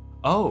Futai.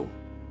 Oh,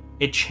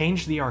 it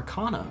changed the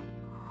Arcana.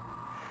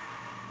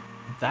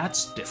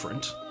 That's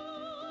different.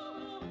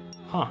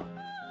 Huh.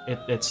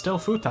 It's still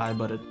Futai,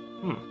 but it...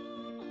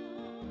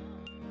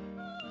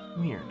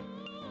 Weird.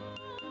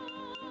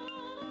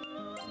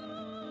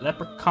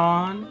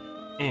 Leprechaun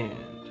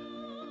and...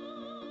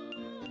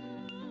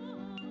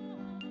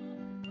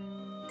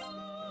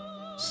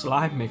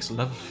 Slime makes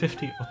level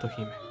 50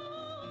 Otohime.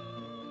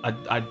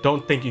 I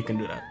don't think you can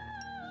do that.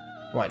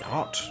 Why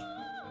not?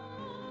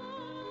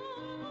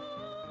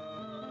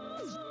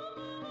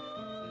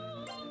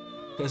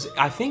 Because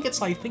I think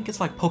it's like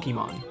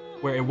Pokemon,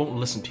 where it won't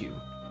listen to you.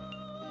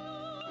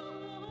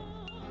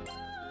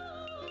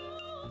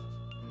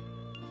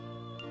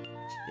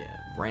 Yeah,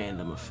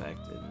 random effect.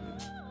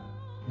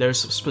 There's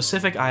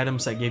specific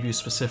items that give you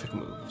specific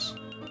moves,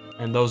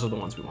 and those are the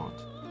ones we want.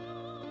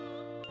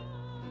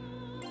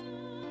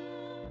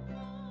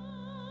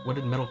 What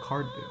did Metal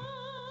Card do?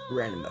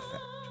 Random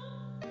effect.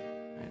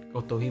 Right,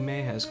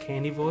 Otohime has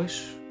Candy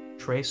Voice,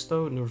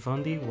 Traisto,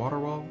 Nurvundi,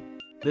 Waterwall.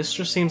 This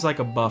just seems like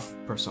a buff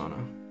persona.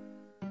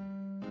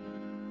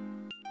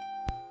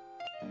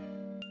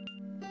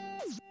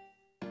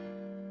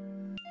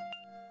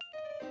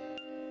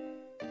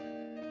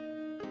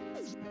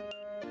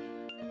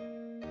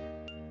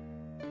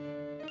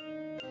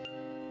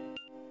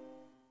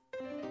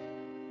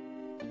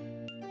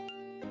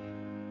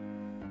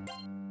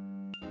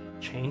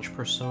 Change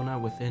persona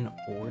within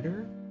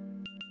order?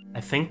 I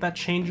think that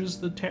changes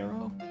the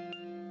tarot?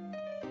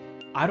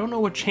 I don't know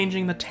what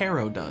changing the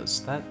tarot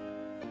does. That...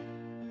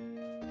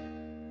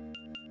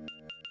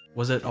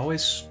 Was it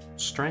always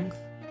strength?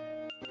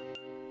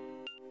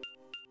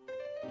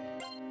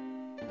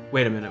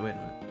 Wait a minute.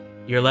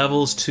 Your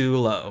level's too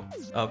low.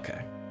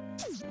 Okay.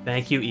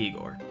 Thank you,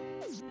 Igor.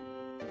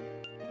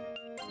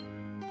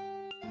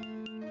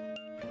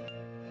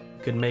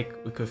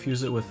 We could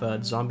fuse it with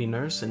Zombie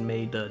Nurse and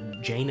made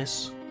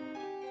Janus.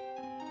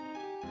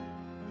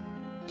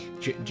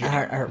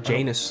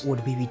 Janus.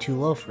 Would we be too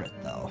low for it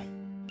though?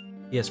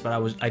 Yes,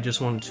 but I just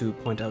wanted to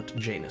point out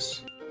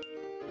Janus.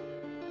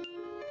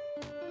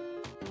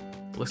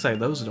 Looks like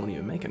those don't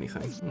even make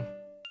anything.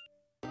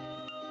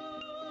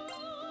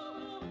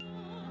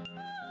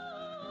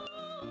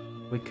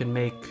 We could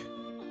make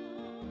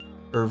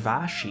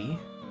Urvashi.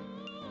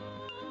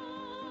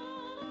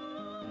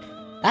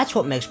 That's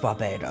what makes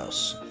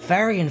Barbados.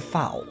 Fairy and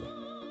Foul.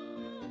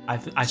 I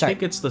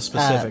think it's the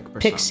specific persona.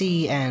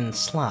 Pixie and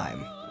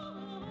Slime.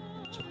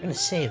 So we're gonna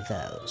save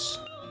those.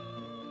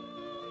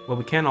 Well,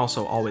 we can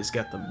also always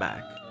get them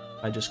back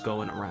by just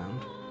going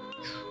around.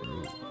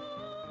 True.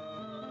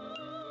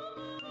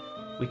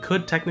 We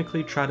could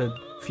technically try to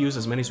fuse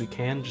as many as we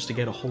can just to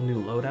get a whole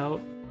new loadout.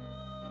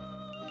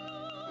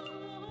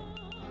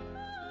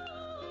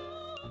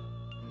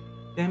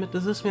 Damn it,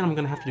 does this mean I'm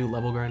gonna have to do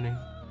level grinding?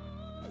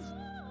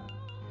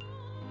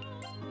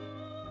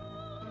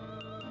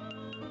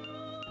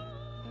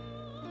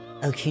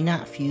 Oh, can you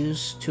not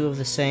fuse two of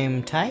the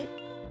same type?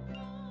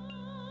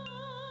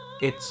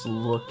 It's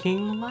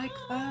looking like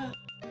that?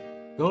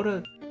 Go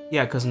to...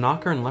 Yeah, because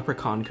Knocker and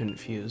Leprechaun couldn't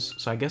fuse,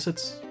 so I guess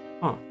it's...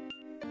 Huh.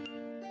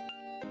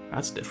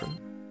 That's different.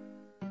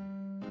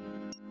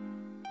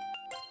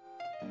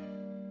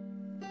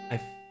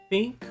 I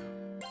think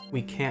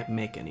we can't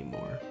make any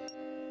more.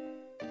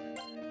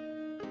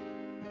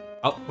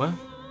 Oh, well.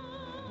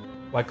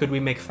 Why could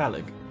we make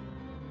Phalig?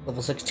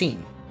 Level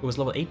 16. It was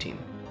level 18.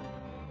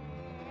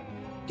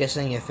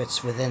 Guessing if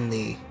it's within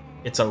the...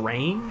 It's a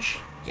range?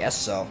 Guess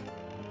so.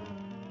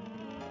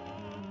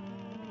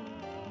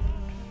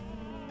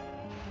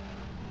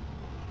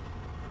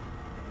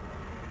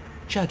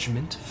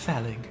 Judgment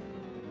Phalig.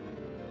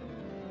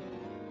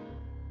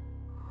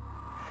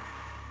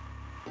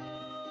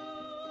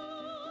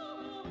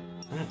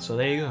 Alright, so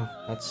there you go.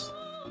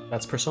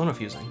 That's persona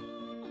fusing.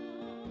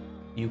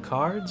 You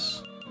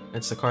cards?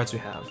 It's the cards we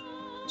have.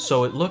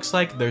 So it looks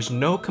like there's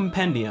no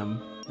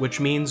compendium, which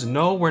means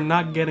no, we're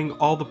not getting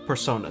all the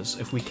personas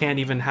if we can't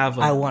even have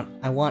a... I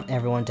want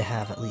everyone to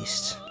have at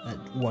least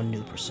one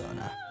new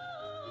persona.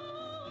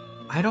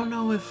 I don't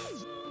know if...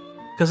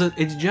 Because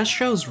it just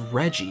shows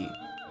Reggie.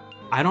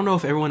 I don't know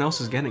if everyone else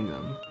is getting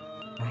them.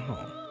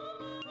 Oh.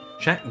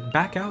 Check,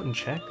 back out and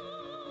check.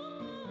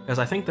 Because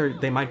I think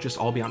they might just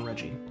all be on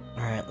Reggie.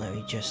 Alright, let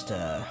me just,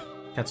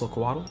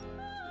 Quetzalcoatl?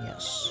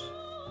 Yes.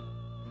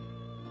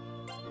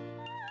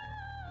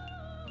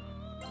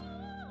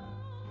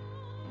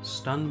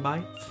 Stun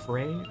Bite,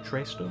 Frey,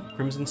 Traisto,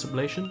 Crimson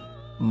Sublation,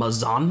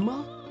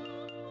 Mazanma?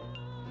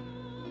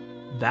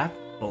 That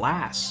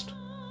Blast.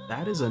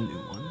 That is a new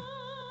one.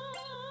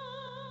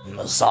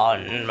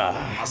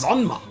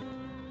 Mazanma!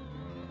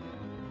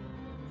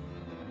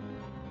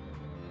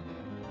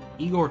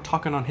 Igor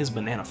talking on his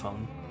banana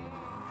phone.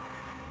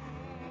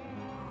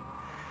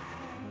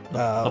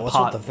 What's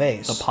with the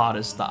vase? The pot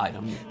is the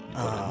item you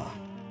put in.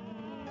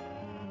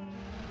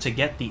 To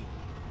get the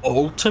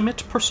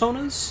ultimate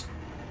personas,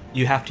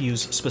 you have to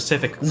use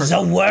specific...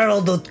 The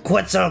world of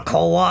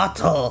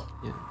Quetzalcoatl!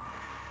 Yeah.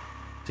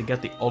 To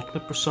get the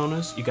ultimate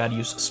personas, you gotta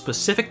use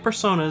specific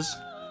personas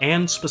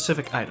and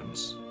specific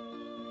items.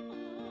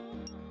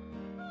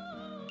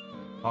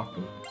 Talk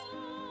to?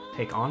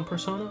 Take on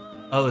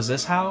persona? Oh, is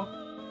this how?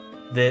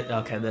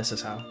 Okay, this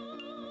is how.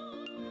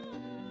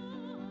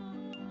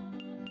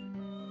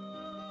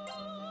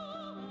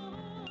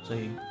 So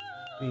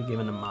you're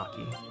given a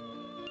Maki.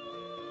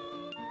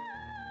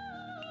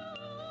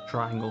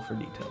 Triangle for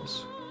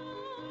details.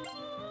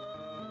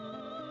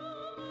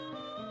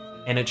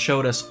 And it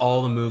showed us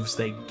all the moves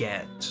they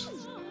get.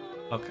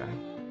 Okay.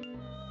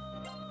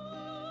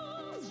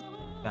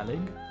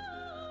 Valig.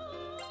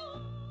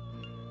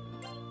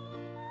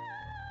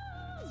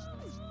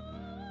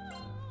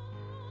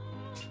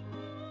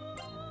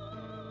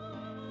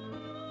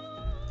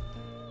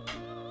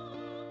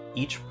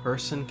 Each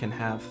person can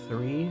have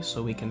 3,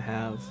 so we can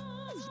have...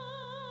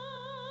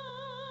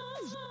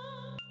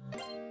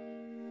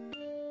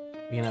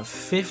 We can have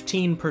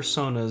 15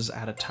 personas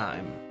at a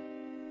time.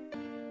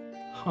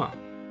 Huh.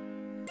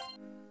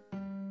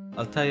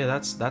 I'll tell you,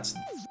 that's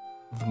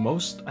the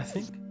most, I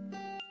think.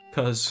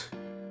 Because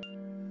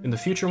in the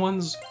future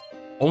ones,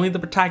 only the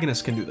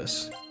protagonist can do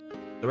this.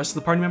 The rest of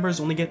the party members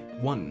only get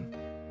 1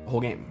 the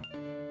whole game.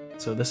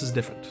 So this is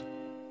different.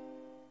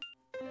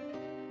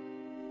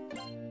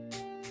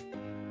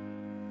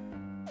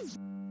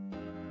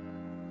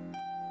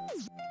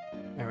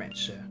 Alright,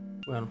 sir.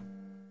 Well,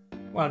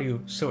 while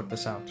you sort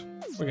this out,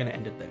 we're gonna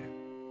end it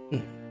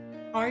there.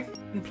 Alright,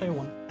 and player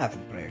 1. Have a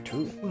player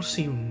 2. We'll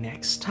see you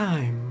next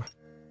time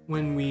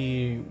when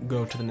we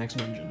go to the next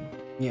dungeon.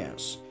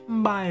 Yes.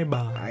 Bye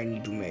bye. I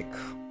need to make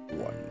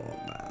one more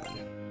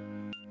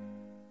man.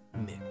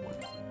 Make one.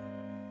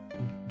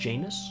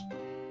 Janus?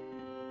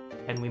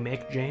 Can we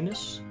make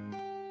Janus?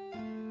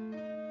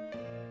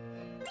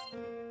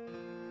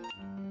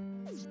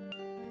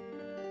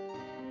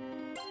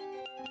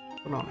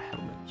 Put on a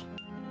helmet.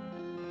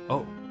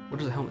 Oh, what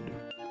does a helmet do?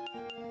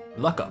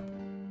 Luck up.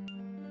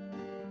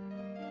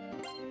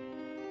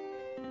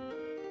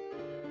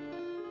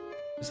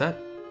 Is that...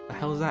 The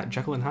hell is that?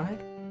 Jekyll and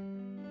Hyde?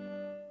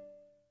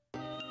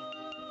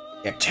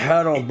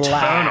 Eternal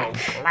Black.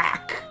 Eternal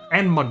Black.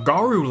 And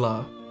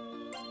Magarula.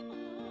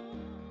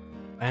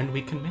 And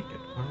we can make it.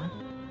 Alright.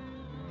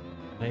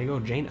 There you go,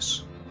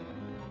 Janus.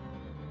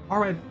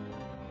 Alright.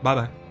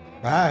 Bye-bye.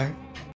 Bye.